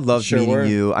tunes. I loved meeting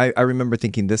you. I remember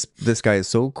thinking this guy is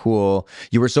so cool.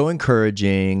 You were so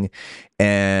encouraging,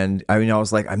 and I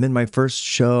was like, I'm in my first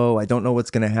show. I don't know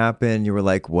what's gonna happen. You were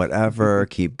like, whatever,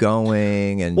 keep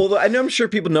going. And well, I know I'm sure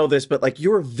people know this, but like you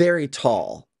were very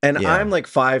tall. And I'm like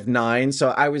 5'9", so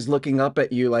I was looking up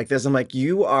at you like this. I'm like,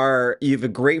 you have a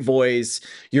great voice.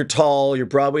 You're tall. You're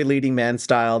Broadway leading man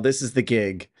style. This is the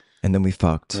gig. And then we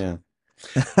fucked. Yeah,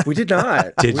 we did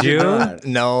not. Did you?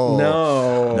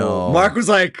 No. Mark was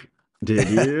like, did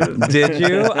you? Did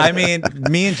you? I mean,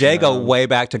 me and Jay go way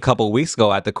back to a couple of weeks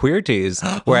ago at the Queer Teas,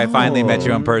 where I finally met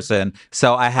you in person.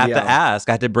 So I had to ask.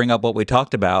 I had to bring up what we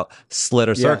talked about: slit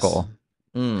or circle.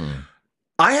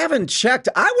 I haven't checked.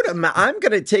 I'm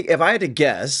gonna take. If I had to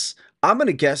guess, I'm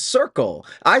gonna guess circle.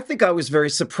 I think I was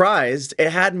very surprised. It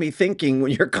had me thinking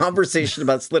when your conversation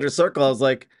about slit or circle. I was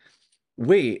like,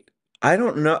 wait, I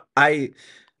don't know.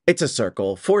 It's a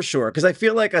circle for sure, because I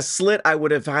feel like a slit I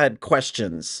would have had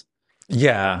questions.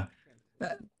 Yeah,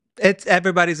 it's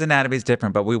everybody's anatomy is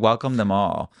different, but we welcome them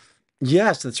all.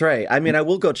 Yes, that's right. I mean, I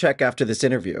will go check after this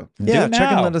intervio. Yeah,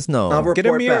 check and let us know. I'll report Get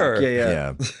a mirror. back.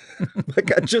 Yeah.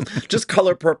 Like, just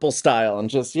color purple style and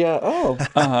just Yeah.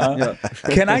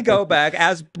 Can I go back?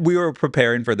 As we were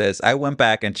preparing for this, I went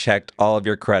back and checked all of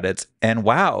your credits, and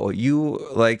wow, you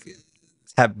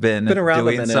have been around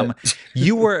doing some.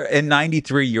 You were in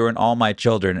 '93. You were in All My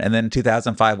Children, and then in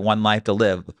 2005, One Life to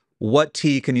Live. What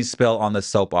tea can you spill on the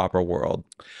soap opera world?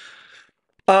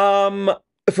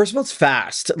 First of all, it's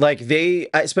fast. Like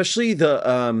especially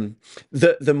the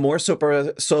more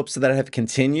soaps that have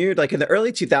continued. Like in the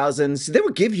early 2000s, they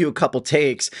would give you a couple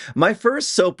takes. My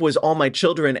first soap was All My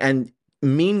Children, and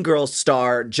Mean Girls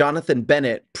star Jonathan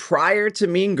Bennett, prior to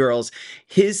Mean Girls,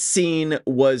 his scene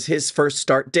was his first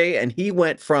start day, and he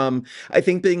went from, I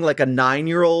think, being like a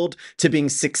 9-year-old to being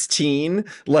 16,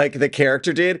 like the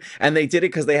character did. And they did it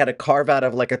because they had to carve out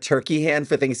of like a turkey hand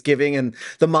for Thanksgiving, and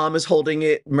the mom is holding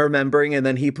it, remembering, and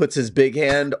then he puts his big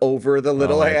hand over the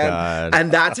little hand. God.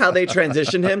 And that's how they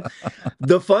transitioned him.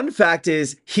 The fun fact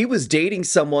is he was dating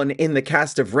someone in the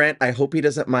cast of Rent. I hope he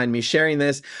doesn't mind me sharing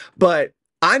this, but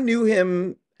I knew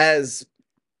him as,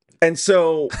 and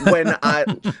so when I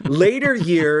later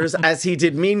years, as he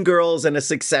did Mean Girls and a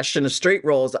succession of straight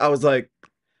roles, I was like,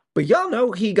 but y'all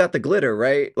know he got the glitter,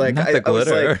 right? Like Not the I was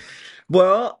glitter. like,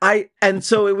 well, and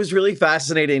so it was really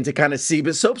fascinating to kind of see,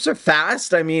 but soaps are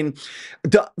fast. I mean,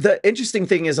 the interesting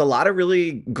thing is a lot of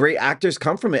really great actors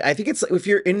come from it. I think it's, if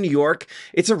you're in New York,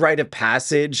 it's a rite of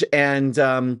passage. And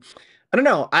I don't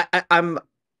know,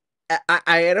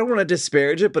 I don't want to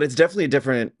disparage it, but it's definitely a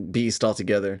different beast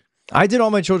altogether. I did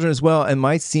All My Children as well, and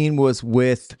my scene was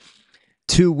with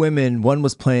two women. One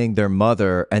was playing their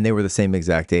mother, and they were the same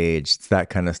exact age. It's that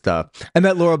kind of stuff. I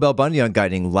met Laura Bell Bundy on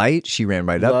Guiding Light. She ran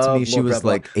right up to me. She was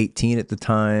like 18 at the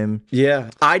time. Yeah,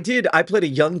 I did. I played a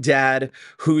young dad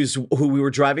who we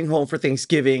were driving home for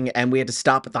Thanksgiving, and we had to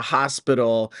stop at the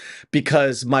hospital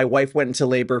because my wife went into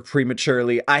labor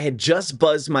prematurely. I had just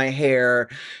buzzed my hair.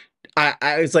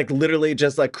 I was like literally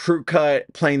just like crew cut,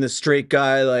 playing the straight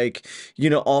guy, like, you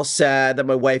know, all sad that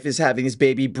my wife is having this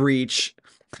baby breach.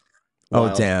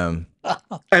 Oh, damn.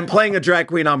 And playing a drag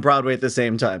queen on Broadway at the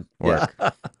same time. Work.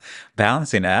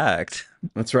 Balancing act.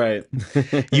 That's right.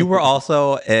 You were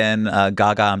also in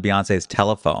Gaga and Beyonce's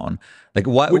Telephone. Like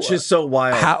what? Which is so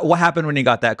wild. What happened when you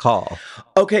got that call?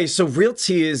 Okay, so real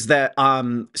tea is that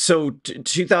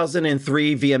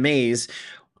 2003 VMAs,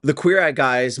 the Queer Eye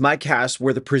guys, my cast,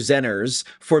 were the presenters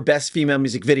for Best Female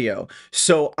Music Video.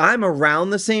 So I'm around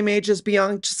the same age as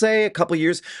Beyonce, a couple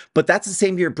years, but that's the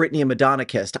same year Britney and Madonna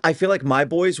kissed. I feel like my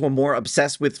boys were more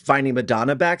obsessed with finding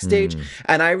Madonna backstage,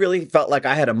 and I really felt like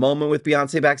I had a moment with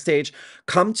Beyonce backstage.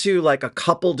 Come to like a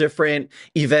couple different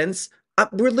events.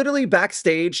 We're literally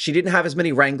backstage. She didn't have as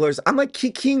many wranglers. I'm like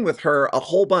kikiing with her a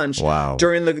whole bunch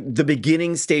during the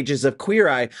beginning stages of Queer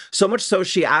Eye. So much so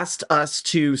she asked us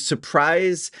to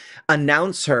surprise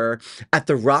announce her at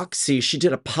the Roxy. She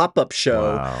did a pop-up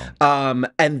show.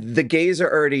 And the gays are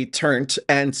already turned.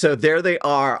 And so there they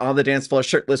are on the dance floor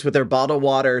shirtless with their bottled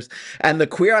waters. And the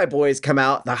Queer Eye boys come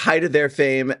out, the height of their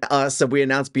fame. So we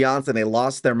announced Beyonce and they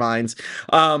lost their minds.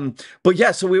 But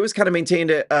yeah, so we always kind of maintained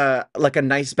like a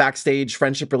nice backstage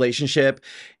friendship relationship.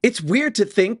 It's weird to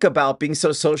think about being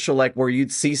so social, like where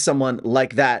you'd see someone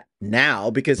like that now,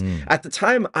 because at the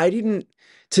time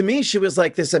to me, she was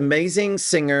like this amazing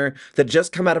singer that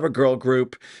just come out of a girl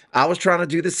group. I was trying to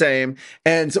do the same.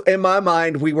 And so in my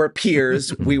mind, we were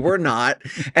peers. We were not.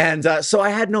 And so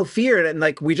I had no fear. And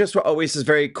like, we just were always just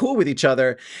very cool with each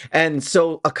other. And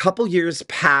so a couple years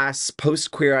pass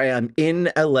post Queer Eye. I'm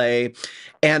in LA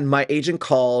and my agent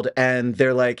called and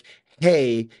they're like,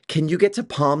 hey, can you get to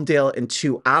Palmdale in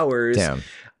 2 hours? Damn.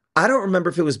 I don't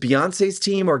remember if it was Beyonce's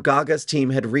team or Gaga's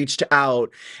team had reached out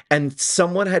and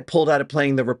someone had pulled out of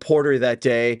playing the reporter that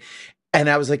day. And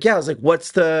I was like, yeah, I was like,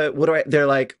 they're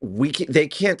like, they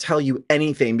can't tell you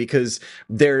anything because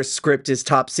their script is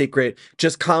top secret.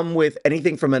 Just come with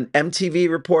anything from an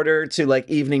MTV reporter to like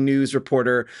evening news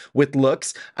reporter with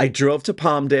looks. I drove to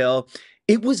Palmdale.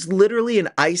 It was literally an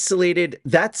isolated,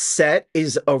 that set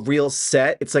is a real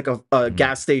set. It's like a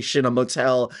gas station, a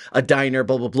motel, a diner,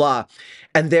 blah, blah, blah.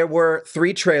 And there were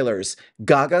 3 trailers,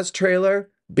 Gaga's trailer,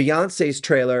 Beyonce's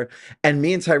trailer, and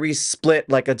me and Tyrese split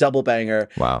like a double banger.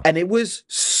 Wow. And it was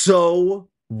so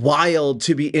wild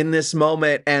to be in this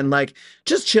moment and like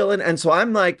just chilling. And so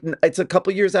I'm like, it's a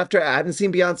couple years after, I haven't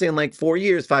seen Beyonce in like 4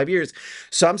 years, 5 years.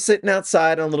 So I'm sitting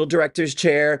outside on a little director's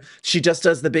chair. She just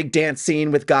does the big dance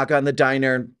scene with Gaga in the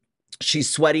diner. She's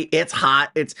sweaty. It's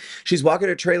hot. She's walking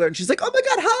her trailer and she's like, oh my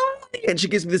God, hi. And she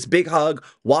gives me this big hug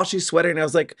while she's sweating. And I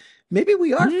was like, maybe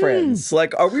we are friends.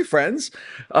 Like, are we friends?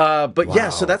 But yeah,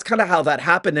 so that's kind of how that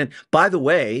happened. And by the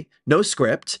way, no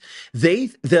script.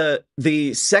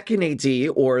 The second AD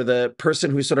or the person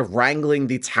who's sort of wrangling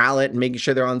the talent and making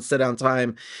sure they're on set on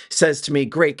time says to me,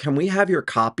 great, can we have your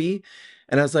copy?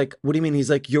 And I was like, what do you mean? He's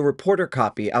like, your reporter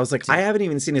copy. I was like, I haven't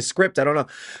even seen a script. I don't know.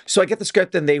 So I get the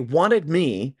script and they wanted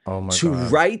me to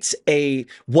write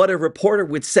what a reporter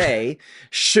would say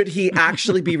should he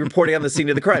actually be reporting on the scene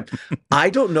of the crime. I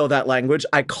don't know that language.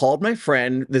 I called my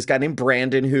friend, this guy named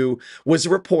Brandon, who was a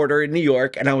reporter in New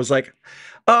York. And I was like,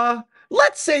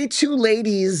 let's say 2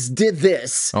 ladies did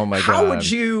this. Oh my God. How would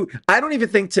you, I don't even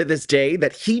think to this day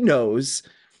that he knows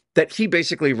that he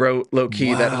basically wrote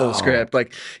low-key that whole Wow. script.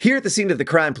 Like, here at the scene of the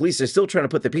crime, police are still trying to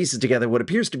put the pieces together. What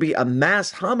appears to be a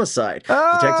mass homicide.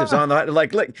 Detectives on the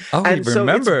like, Oh, and he so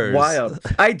remembers. it's wild.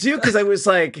 I do, because I was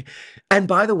like, and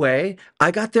by the way,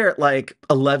 I got there at like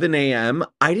 11 a.m.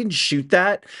 I didn't shoot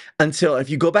that until, if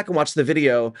you go back and watch the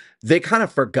video, they kind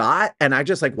of forgot, and I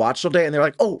just like watched all day, and they're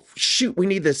like, oh shoot, we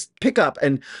need this pickup.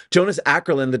 And Jonas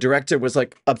Ackerlund, the director, was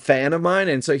like a fan of mine,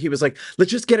 and so he was like,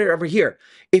 let's just get it over here.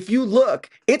 If you look,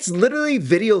 it's literally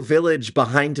Video Village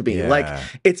behind me. Yeah. Like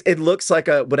it looks like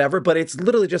a whatever, but it's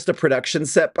literally just a production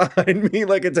set behind me.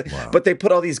 Like but they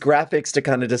put all these graphics to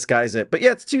kind of disguise it. But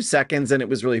yeah, it's 2 seconds, and it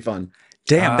was really fun.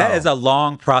 Damn, that Wow. is a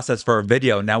long process for a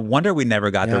video. No wonder we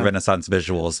never got the Yeah. Renaissance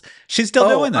visuals. She's still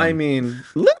doing them. I mean,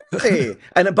 literally.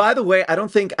 And by the way, I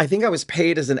think I was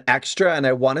paid as an extra, and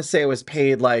I want to say I was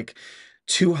paid like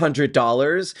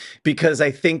 $200 because I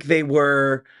think they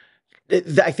were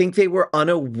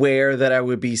unaware that I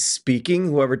would be speaking,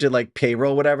 whoever did like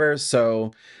payroll, whatever.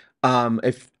 So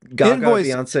if Gaga, Invoice,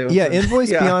 Beyonce, invoice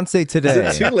Yeah. Beyonce today.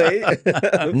 Is it too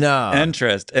late? No.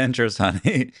 Interest,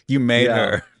 honey. You made Yeah.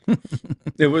 her.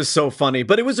 It was so funny,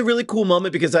 but it was a really cool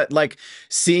moment because I like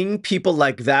seeing people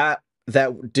like that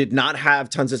did not have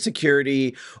tons of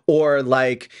security or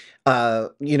like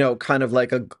kind of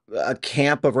like a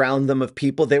camp around them of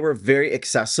people. They were very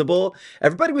accessible.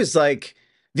 Everybody was like,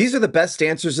 these are the best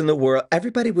dancers in the world.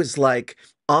 Everybody was like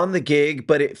on the gig,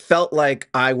 but it felt like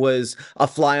I was a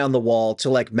fly on the wall to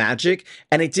like Magic,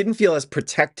 and it didn't feel as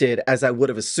protected as I would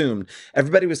have assumed.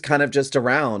 Everybody was kind of just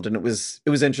around, and it was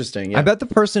interesting. Yeah. I bet the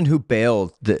person who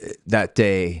bailed that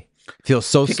day feels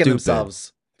so stupid.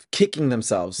 Kicking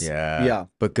themselves. Yeah.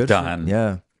 But good. Done.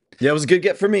 Yeah. Yeah, it was a good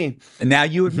get for me. Now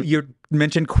you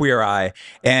mentioned Queer Eye,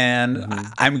 and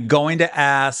I'm going to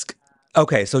ask.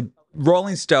 Okay, so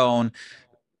Rolling Stone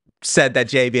said that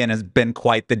JVN has been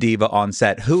quite the diva on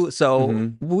set.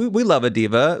 We love a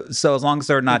diva. So as long as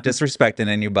they're not disrespecting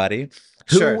anybody,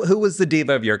 who was the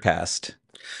diva of your cast?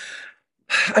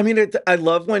 I mean, I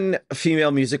love when female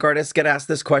music artists get asked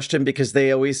this question because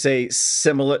they always say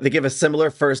similar. They give us similar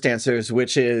first answers,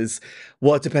 which is,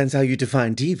 well, it depends how you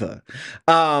define diva.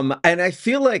 And I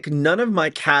feel like none of my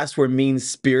cast were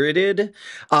mean-spirited.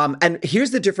 And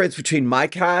here's the difference between my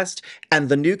cast and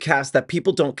the new cast that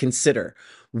people don't consider.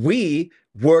 We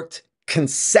worked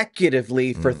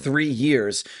consecutively for 3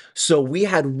 years. So we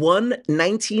had one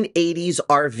 1980s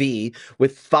RV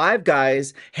with 5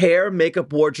 guys, hair,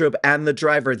 makeup, wardrobe, and the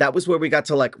driver. That was where we got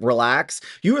to like relax.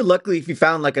 You were lucky if you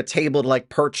found like a table to like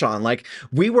perch on. Like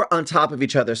we were on top of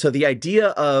each other. So the idea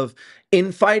of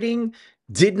infighting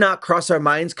did not cross our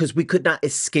minds because we could not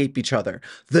escape each other.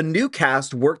 The new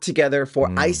cast worked together for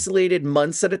isolated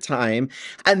months at a time,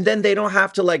 and then they don't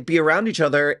have to like be around each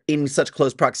other in such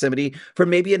close proximity for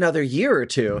maybe another year or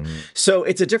two. So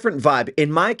it's a different vibe.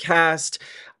 In my cast,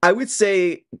 I would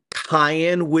say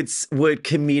Kyan would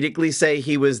comedically say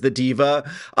he was the diva.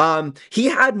 He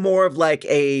had more of like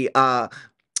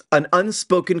an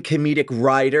unspoken comedic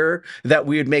writer that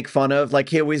we would make fun of. Like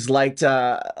he always liked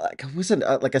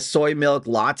like a soy milk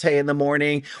latte in the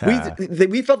morning.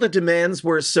 We felt the demands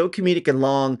were so comedic and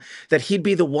long that he'd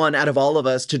be the one out of all of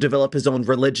us to develop his own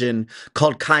religion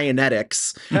called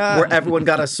Kyanetics, where everyone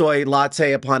got a soy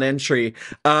latte upon entry.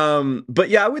 But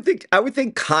yeah, I would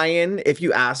think Kyan, if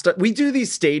you asked. We do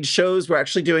these stage shows. We're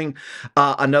actually doing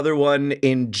another one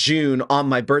in June on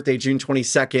my birthday, June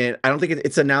 22nd. I don't think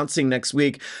it's announcing next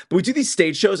week. But we do these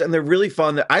stage shows, and they're really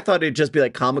fun. I thought it'd just be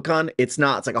like Comic-Con. It's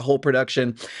not. It's like a whole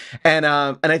production. And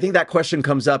I think that question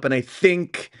comes up, and I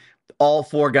think all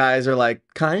 4 guys are like,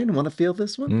 Kyan, want to feel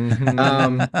this one?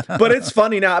 But it's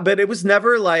funny now. But it was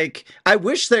never like, I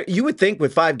wish that you would think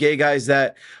with 5 gay guys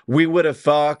that we would have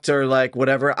fucked or like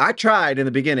whatever. I tried in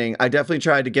the beginning. I definitely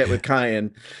tried to get with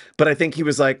Kyan. But I think he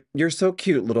was like, you're so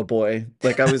cute, little boy.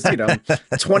 Like I was,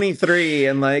 23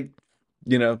 and like,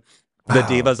 The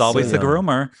diva's always the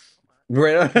groomer.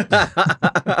 Right.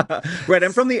 Right.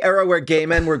 I'm from the era where gay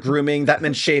men were grooming. That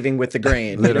meant shaving with the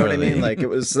grain. You know what I mean? Like it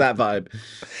was that vibe.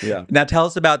 Yeah. Now tell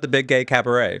us about the Big Gay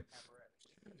Cabaret.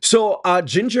 So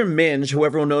Ginger Minge, who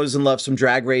everyone knows and loves from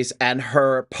Drag Race, and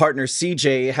her partner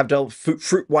CJ have developed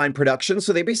Fruit Wine Productions.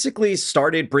 So they basically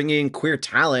started bringing queer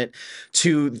talent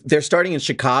they're starting in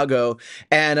Chicago.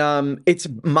 And it's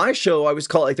my show. I always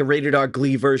call it like the rated R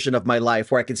Glee version of my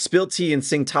life, where I can spill tea and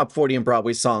sing top 40 and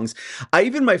Broadway songs.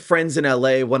 Even my friends in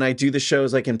LA, when I do the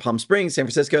shows like in Palm Springs, San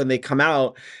Francisco, and they come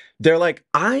out, they're like,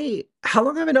 how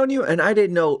long have I known you? And I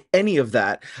didn't know any of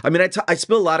that. I mean, I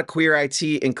spill a lot of queer IT,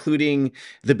 including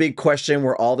The Big Question,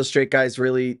 were all the straight guys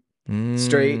really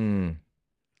straight?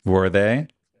 Were they?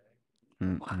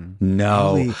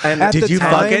 No. Really? And At did the you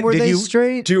time, fuck it? were Did they you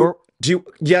straight?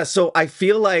 Yeah, so I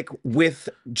feel like with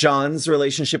John's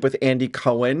relationship with Andy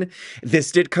Cohen,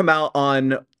 this did come out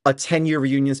on a 10-year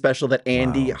reunion special that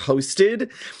Andy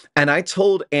hosted. And I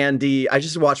told Andy, I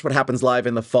just watched What Happens Live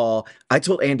in the fall. I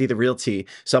told Andy the real tea.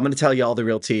 So I'm going to tell you all the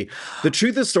real tea. The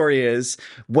truth of the story is,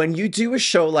 when you do a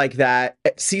show like that,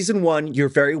 season 1, you're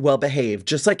very well behaved,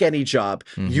 just like any job.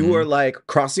 You are like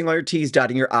crossing all your T's,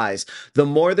 dotting your I's. The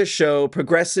more the show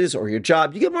progresses or your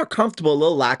job, you get more comfortable, a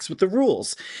little lax with the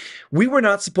rules. We were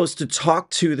not supposed to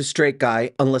talk to the straight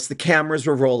guy unless the cameras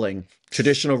were rolling.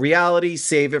 Traditional reality,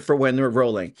 save it for when they're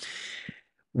rolling.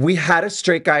 We had a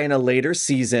straight guy in a later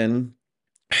season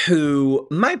who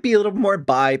might be a little more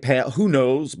who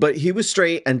knows, but he was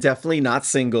straight and definitely not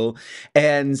single.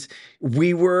 And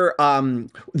we were,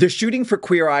 the shooting for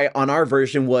Queer Eye on our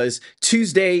version was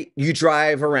Tuesday, you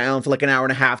drive around for like an hour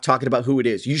and a half talking about who it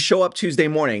is. You show up Tuesday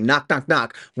morning, knock, knock,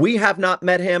 knock. We have not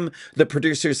met him. The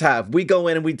producers have. We go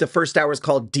in and the first hour is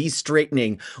called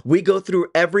de-straightening. We go through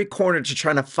every corner to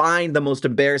try to find the most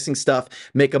embarrassing stuff,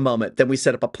 make a moment. Then we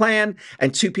set up a plan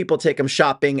and 2 people take him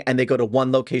shopping and they go to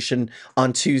one location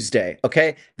on Tuesday.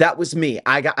 Okay. That was me.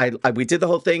 We did the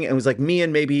whole thing and it was like me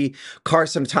and maybe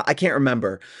Carson, I can't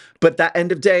remember. But that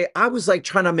end of day, I was like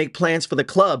trying to make plans for the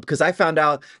club because I found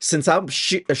out since I'm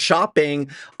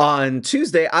shopping on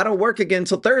Tuesday, I don't work again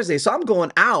until Thursday. So I'm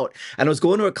going out and I was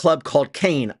going to a club called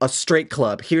Kane, a straight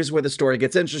club. Here's where the story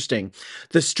gets interesting.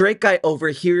 The straight guy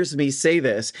overhears me say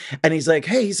this and he's like,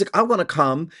 hey, I want to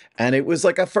come. And it was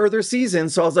like a further season.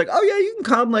 So I was like, oh yeah, you can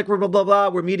come. Like, blah, blah, blah, blah.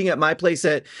 We're meeting at my place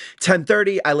at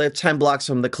 10:30. I live 10 blocks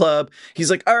from the club.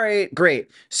 He's like, all right, great.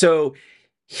 So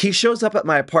he shows up at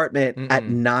my apartment at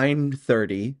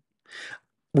 9:30,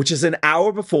 which is an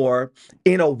hour before,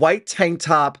 in a white tank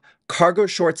top, cargo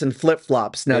shorts, and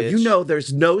flip-flops. Now, you know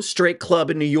there's no straight club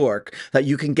in New York that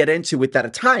you can get into with that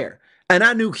attire. And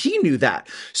I knew he knew that.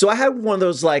 So I had one of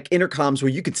those like intercoms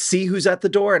where you could see who's at the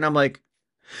door. And I'm like,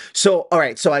 so, all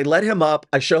right. So I let him up.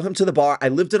 I show him to the bar. I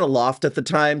lived in a loft at the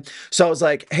time. So I was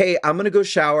like, hey, I'm going to go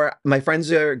shower. My friends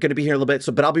are going to be here in a little bit.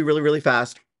 But I'll be really, really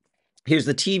fast. Here's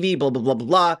the TV, blah, blah, blah, blah,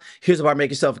 blah. Here's the bar,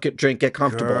 make yourself a drink, get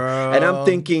comfortable. Girl. And I'm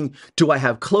thinking, do I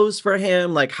have clothes for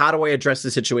him? Like, how do I address the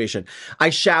situation?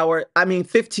 I shower,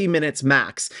 15 minutes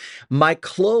max. My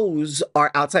clothes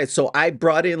are outside. So I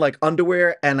brought in like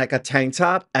underwear and like a tank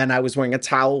top, and I was wearing a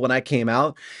towel when I came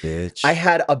out. Bitch. I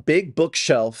had a big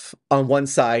bookshelf on one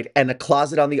side and a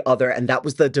closet on the other, and that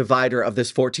was the divider of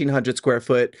this 1,400 square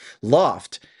foot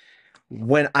loft.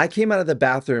 When I came out of the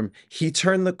bathroom, he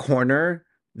turned the corner,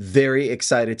 very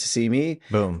excited to see me.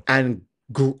 Boom. And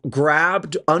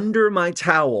grabbed under my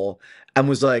towel and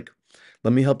was like,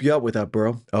 let me help you out with that,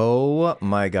 bro. Oh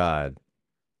my God.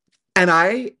 And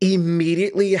I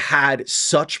immediately had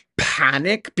such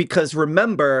panic because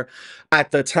remember,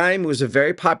 at the time, it was a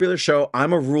very popular show.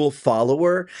 I'm a rule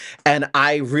follower. And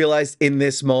I realized in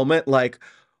this moment, like,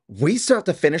 we still have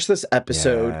to finish this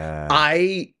episode. Yeah.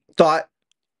 I thought,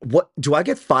 what, do I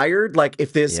get fired? Like,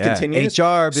 if this continues?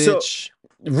 HR, bitch.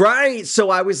 Right. So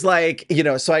I was like,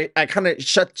 so I kind of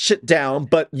shut shit down,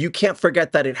 but you can't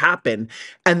forget that it happened.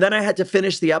 And then I had to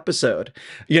finish the episode,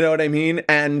 you know what I mean?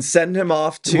 And send him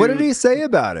off to... What did he say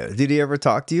about it? Did he ever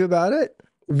talk to you about it?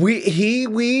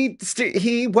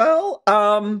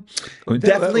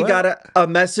 Definitely got a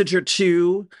message or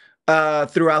two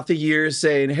throughout the years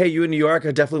saying, hey, you in New York,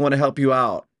 I definitely want to help you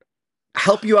out.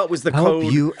 Help you out was the code.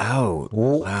 Help you out.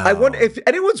 Wow. I wonder if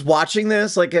anyone's watching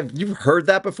this, like, have you heard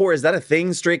that before? Is that a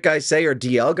thing straight guys say or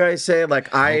DL guys say? Like,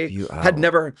 I had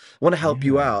never want to help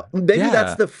you out. Maybe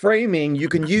that's the framing you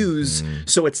can use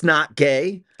so it's not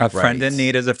gay. A friend in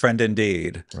need is a friend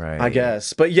indeed. Right. I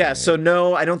guess. But yeah, so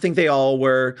no, I don't think they all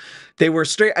were. They were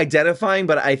straight identifying,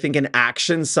 but I think in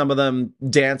action, some of them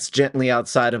danced gently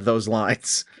outside of those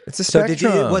lines. It's a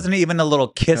spectrum. So wasn't it even a little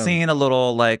kissing, a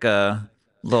little like a...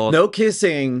 No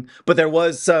kissing, but there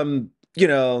was some, a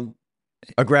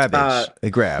grabbage. A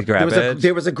grab.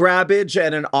 There was a grabbage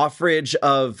and an offerage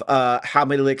of how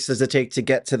many licks does it take to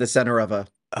get to the center of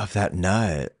that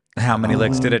nut. How many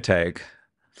licks did it take?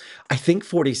 I think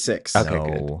 46. Okay,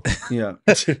 good. Yeah.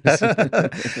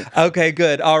 Okay,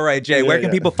 good. All right, Jay, where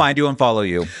can people find you and follow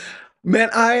you?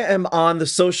 Man, I am on the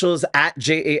socials at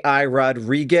JAI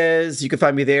Rodriguez. You can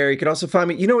find me there. You can also find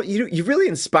me. You know what? You really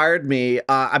inspired me.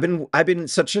 I've been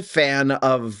such a fan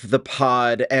of the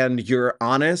pod and your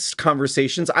honest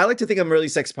conversations. I like to think I'm really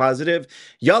sex positive.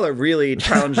 Y'all are really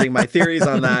challenging my theories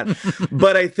on that.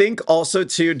 But I think also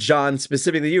to John,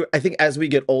 specifically you, I think as we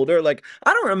get older, like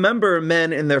I don't remember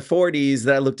men in their 40s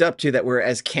that I looked up to that were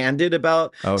as candid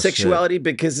about sexuality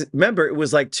because remember, it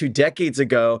was like 2 decades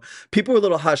ago. People were a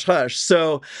little hush hush.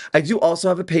 So I do also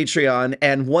have a Patreon,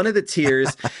 and one of the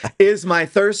tiers is my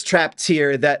thirst trap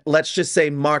tier that let's just say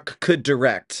Mark could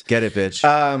direct. Get it, bitch.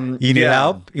 You need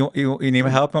help? You need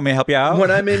help? Want me to help you out? When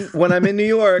I'm in New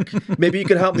York, maybe you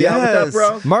could help me out with that,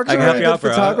 bro. Mark's a really good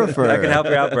photographer. I can help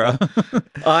you out, bro.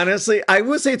 Honestly, I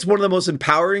would say it's one of the most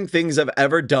empowering things I've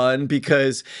ever done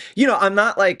because, you know, I'm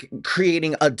not like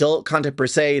creating adult content per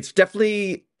se. It's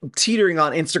definitely teetering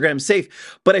on Instagram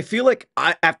safe, but I feel like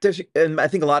and I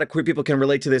think a lot of queer people can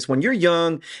relate to this. When you're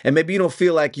young and maybe you don't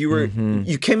feel like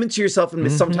you came into yourself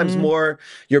and sometimes more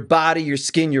your body, your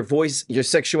skin, your voice, your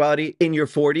sexuality in your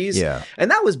 40s. Yeah. And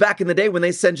that was back in the day when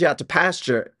they send you out to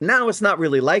pasture. Now it's not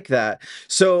really like that.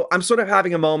 So I'm sort of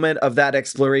having a moment of that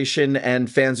exploration and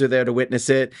fans are there to witness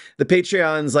it. The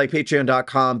Patreon's like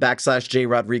patreon.com/J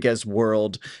Rodriguez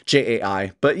World,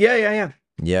 JAI. But yeah.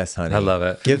 Yes, honey. I love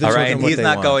it. Give the All right, children and what he's they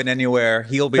not want. going anywhere.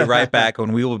 He'll be right back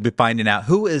when we will be finding out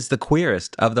who is the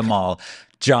queerest of them all.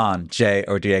 John, Jay,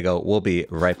 or Diego. We'll be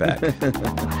right back.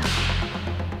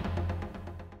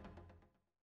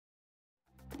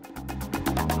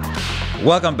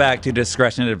 Welcome back to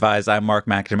Discretion Advised. I'm Marc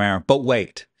MacNamara. But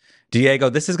wait,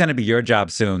 Diego, this is going to be your job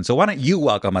soon. So why don't you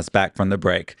welcome us back from the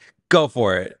break? Go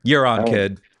for it. You're on,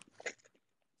 kid.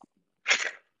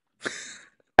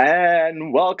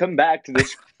 And welcome back to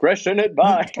Discretion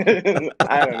Advised.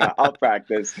 I don't know. I'll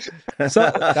practice. So,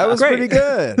 That was pretty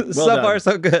good. so far,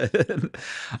 so good.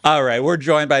 All right. We're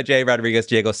joined by Jay Rodriguez,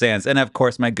 Diego Sands, and of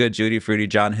course, my good Judy Fruity,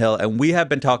 John Hill. And we have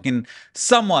been talking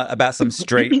somewhat about some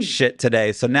straight shit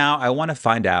today. So now I want to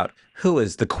find out who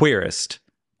is the queerest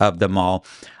of them all.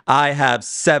 I have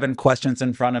 7 questions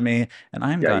in front of me, and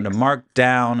I'm going to mark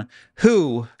down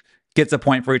who gets a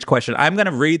point for each question. I'm going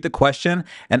to read the question,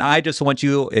 and I just want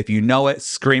you, if you know it,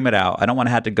 scream it out. I don't want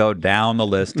to have to go down the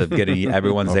list of getting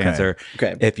everyone's answer.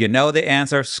 Okay. If you know the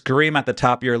answer, scream at the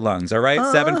top of your lungs. All right?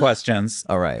 7 questions.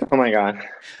 All right. Oh my God.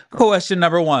 Question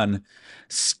number 1.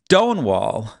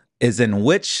 Stonewall is in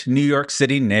which New York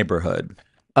City neighborhood?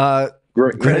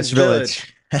 Greenwich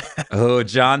Village. Oh,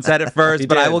 John said it first,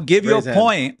 but I will give you a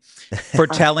point for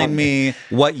telling me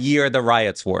what year the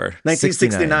riots were.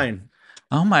 1969.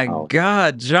 Oh my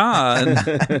God, John.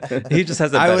 He just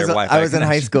has a better Wi-Fi I was in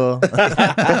high school.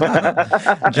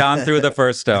 John threw the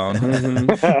first stone.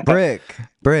 Brick.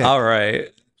 All right.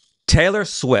 Taylor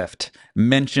Swift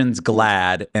mentions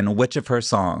GLAAD in which of her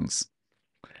songs?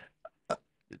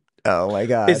 Oh my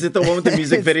God. Is it the one with the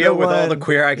music video with all the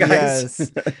queer eye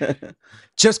guys? Yes.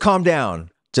 Just calm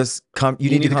down. Just calm. You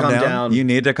need to calm down. You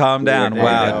need to calm down. There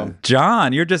Wow. you go.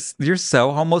 John, you're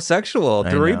so homosexual.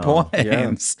 3 know.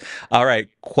 points. All right.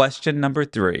 Question number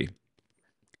 3.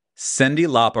 Cyndi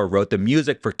Lauper wrote the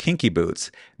music for Kinky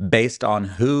Boots based on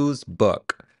whose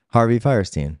book? Harvey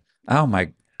Firestein. Oh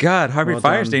my God, Harvey Well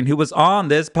done. Firestein, who was on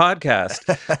this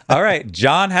podcast. All right.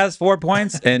 John has 4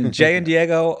 points, and Jay and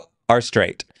Diego are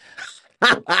straight.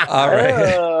 All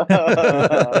right.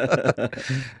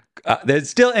 There's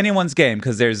still anyone's game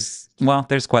because there's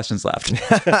questions left.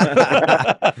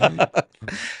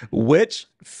 Which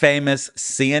famous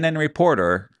CNN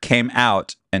reporter came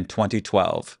out in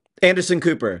 2012? Anderson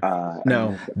Cooper.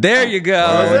 No. There you go.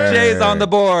 Word. Jay's on the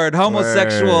board.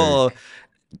 Homosexual.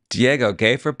 Diego,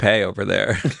 gay for pay over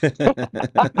there.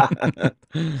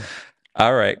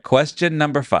 All right. Question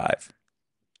number 5.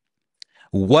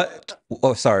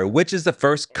 Which is the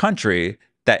first country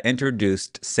that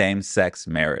introduced same-sex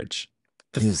marriage?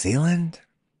 New Zealand?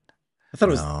 I thought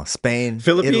it was No. Spain.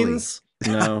 Philippines.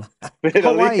 No.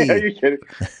 Hawaii. Are you kidding?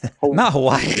 Not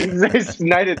Hawaii.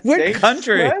 United What States?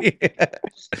 country?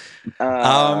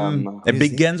 What? It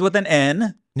begins with an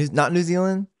N. Not New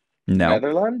Zealand? No.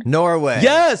 Netherlands? Norway.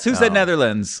 Yes. Who said Oh.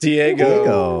 Netherlands?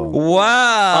 Diego.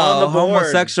 Wow. On the board.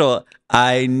 Homosexual.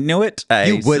 I knew it. I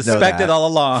You would know suspected that. all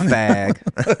along. Fag.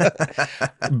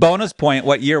 Bonus point.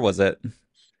 What year was it?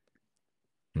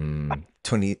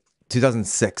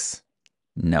 2006.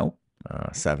 No.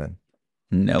 7.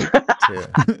 No. 2.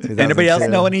 Anybody else 2002.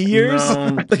 know any years?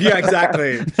 No. Yeah,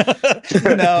 exactly.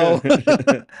 No.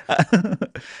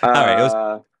 All right. It was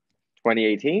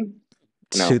 2018?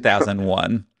 No.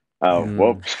 2001. Oh,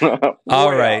 whoops.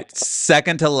 All right.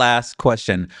 Second to last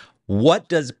question. What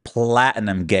does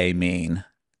platinum gay mean?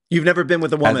 You've never been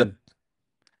with a woman.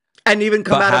 And even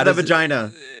come But out how of the does it-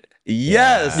 vagina.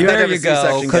 Yes, You had to there have a you go.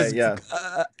 C-section, 'Cause, yeah.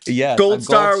 yes, Gold a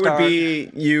star would star. be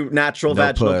you natural No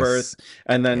vaginal puss. birth.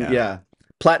 And then, Yeah. yeah.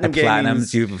 Platinum game Platinum's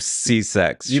means you've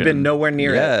C-section. you've been nowhere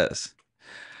near it. Yes.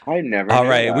 I never. All knew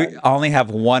right, we that. only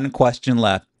have one question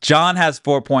left. John has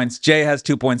 4 points. Jay has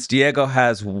 2 points. Diego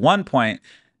has 1 point.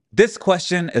 This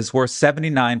question is worth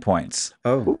 79 points.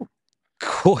 Oh.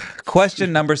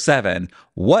 Question number 7.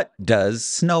 What does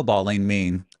snowballing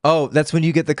mean? Oh, that's when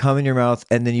you get the cum in your mouth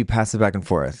and then you pass it back and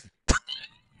forth.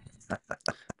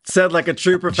 Said like a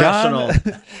true professional.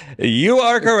 John, you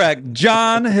are correct.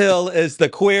 John Hill is the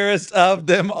queerest of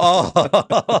them all.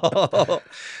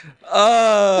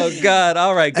 Oh, God.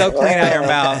 All right. Go clean out your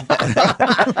mouth.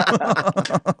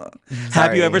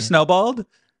 Have you ever snowballed?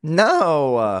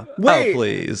 No. Wait, Oh,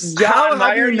 please. how John, why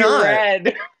have you are you not?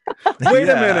 red? Wait a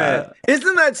Yeah. minute.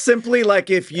 Isn't that simply like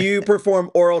if you perform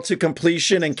oral to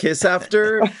completion and kiss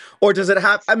after? Or does it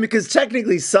have, I mean, because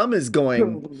technically some is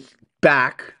going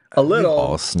back a little.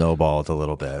 All snowballed a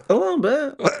little bit. A little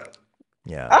bit.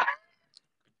 Yeah.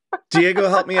 Diego,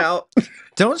 help me out.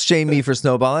 Don't shame me for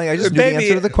snowballing. I just knew the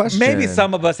answer to the question. Maybe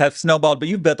some of us have snowballed, but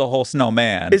you've built a whole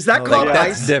snowman. Is that called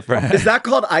That's ice? different. Is that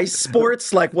called ice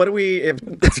sports? Like, what do we? If,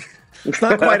 it's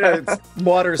not quite a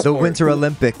water The sport. Winter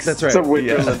Olympics. That's It's a right.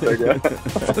 winter Yeah. Olympic, yeah.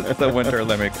 The Winter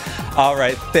Olympics. All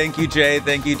right. Thank you, Jay.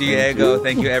 Thank you, Diego.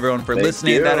 Thank you, everyone, for Thank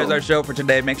listening. you. That is our show for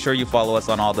today. Make sure you follow us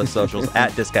on all the socials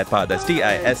at DiscatPod. That's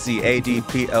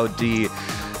DISCADPOD.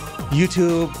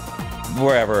 YouTube,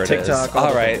 wherever it is. TikTok, all All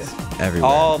the right. things.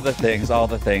 Everywhere. All the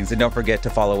things. And don't forget to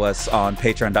follow us on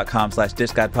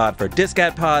patreon.com/DiscatPod for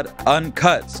DiscatPod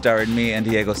Uncut, starring me and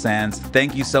Diego Sands.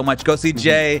 Thank you so much. Go see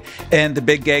Jay and the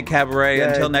Big Gay Cabaret. Yay.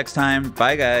 Until next time,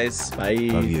 bye, guys. Bye.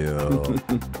 Love you.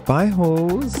 Bye,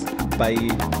 hoes.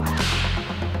 Bye.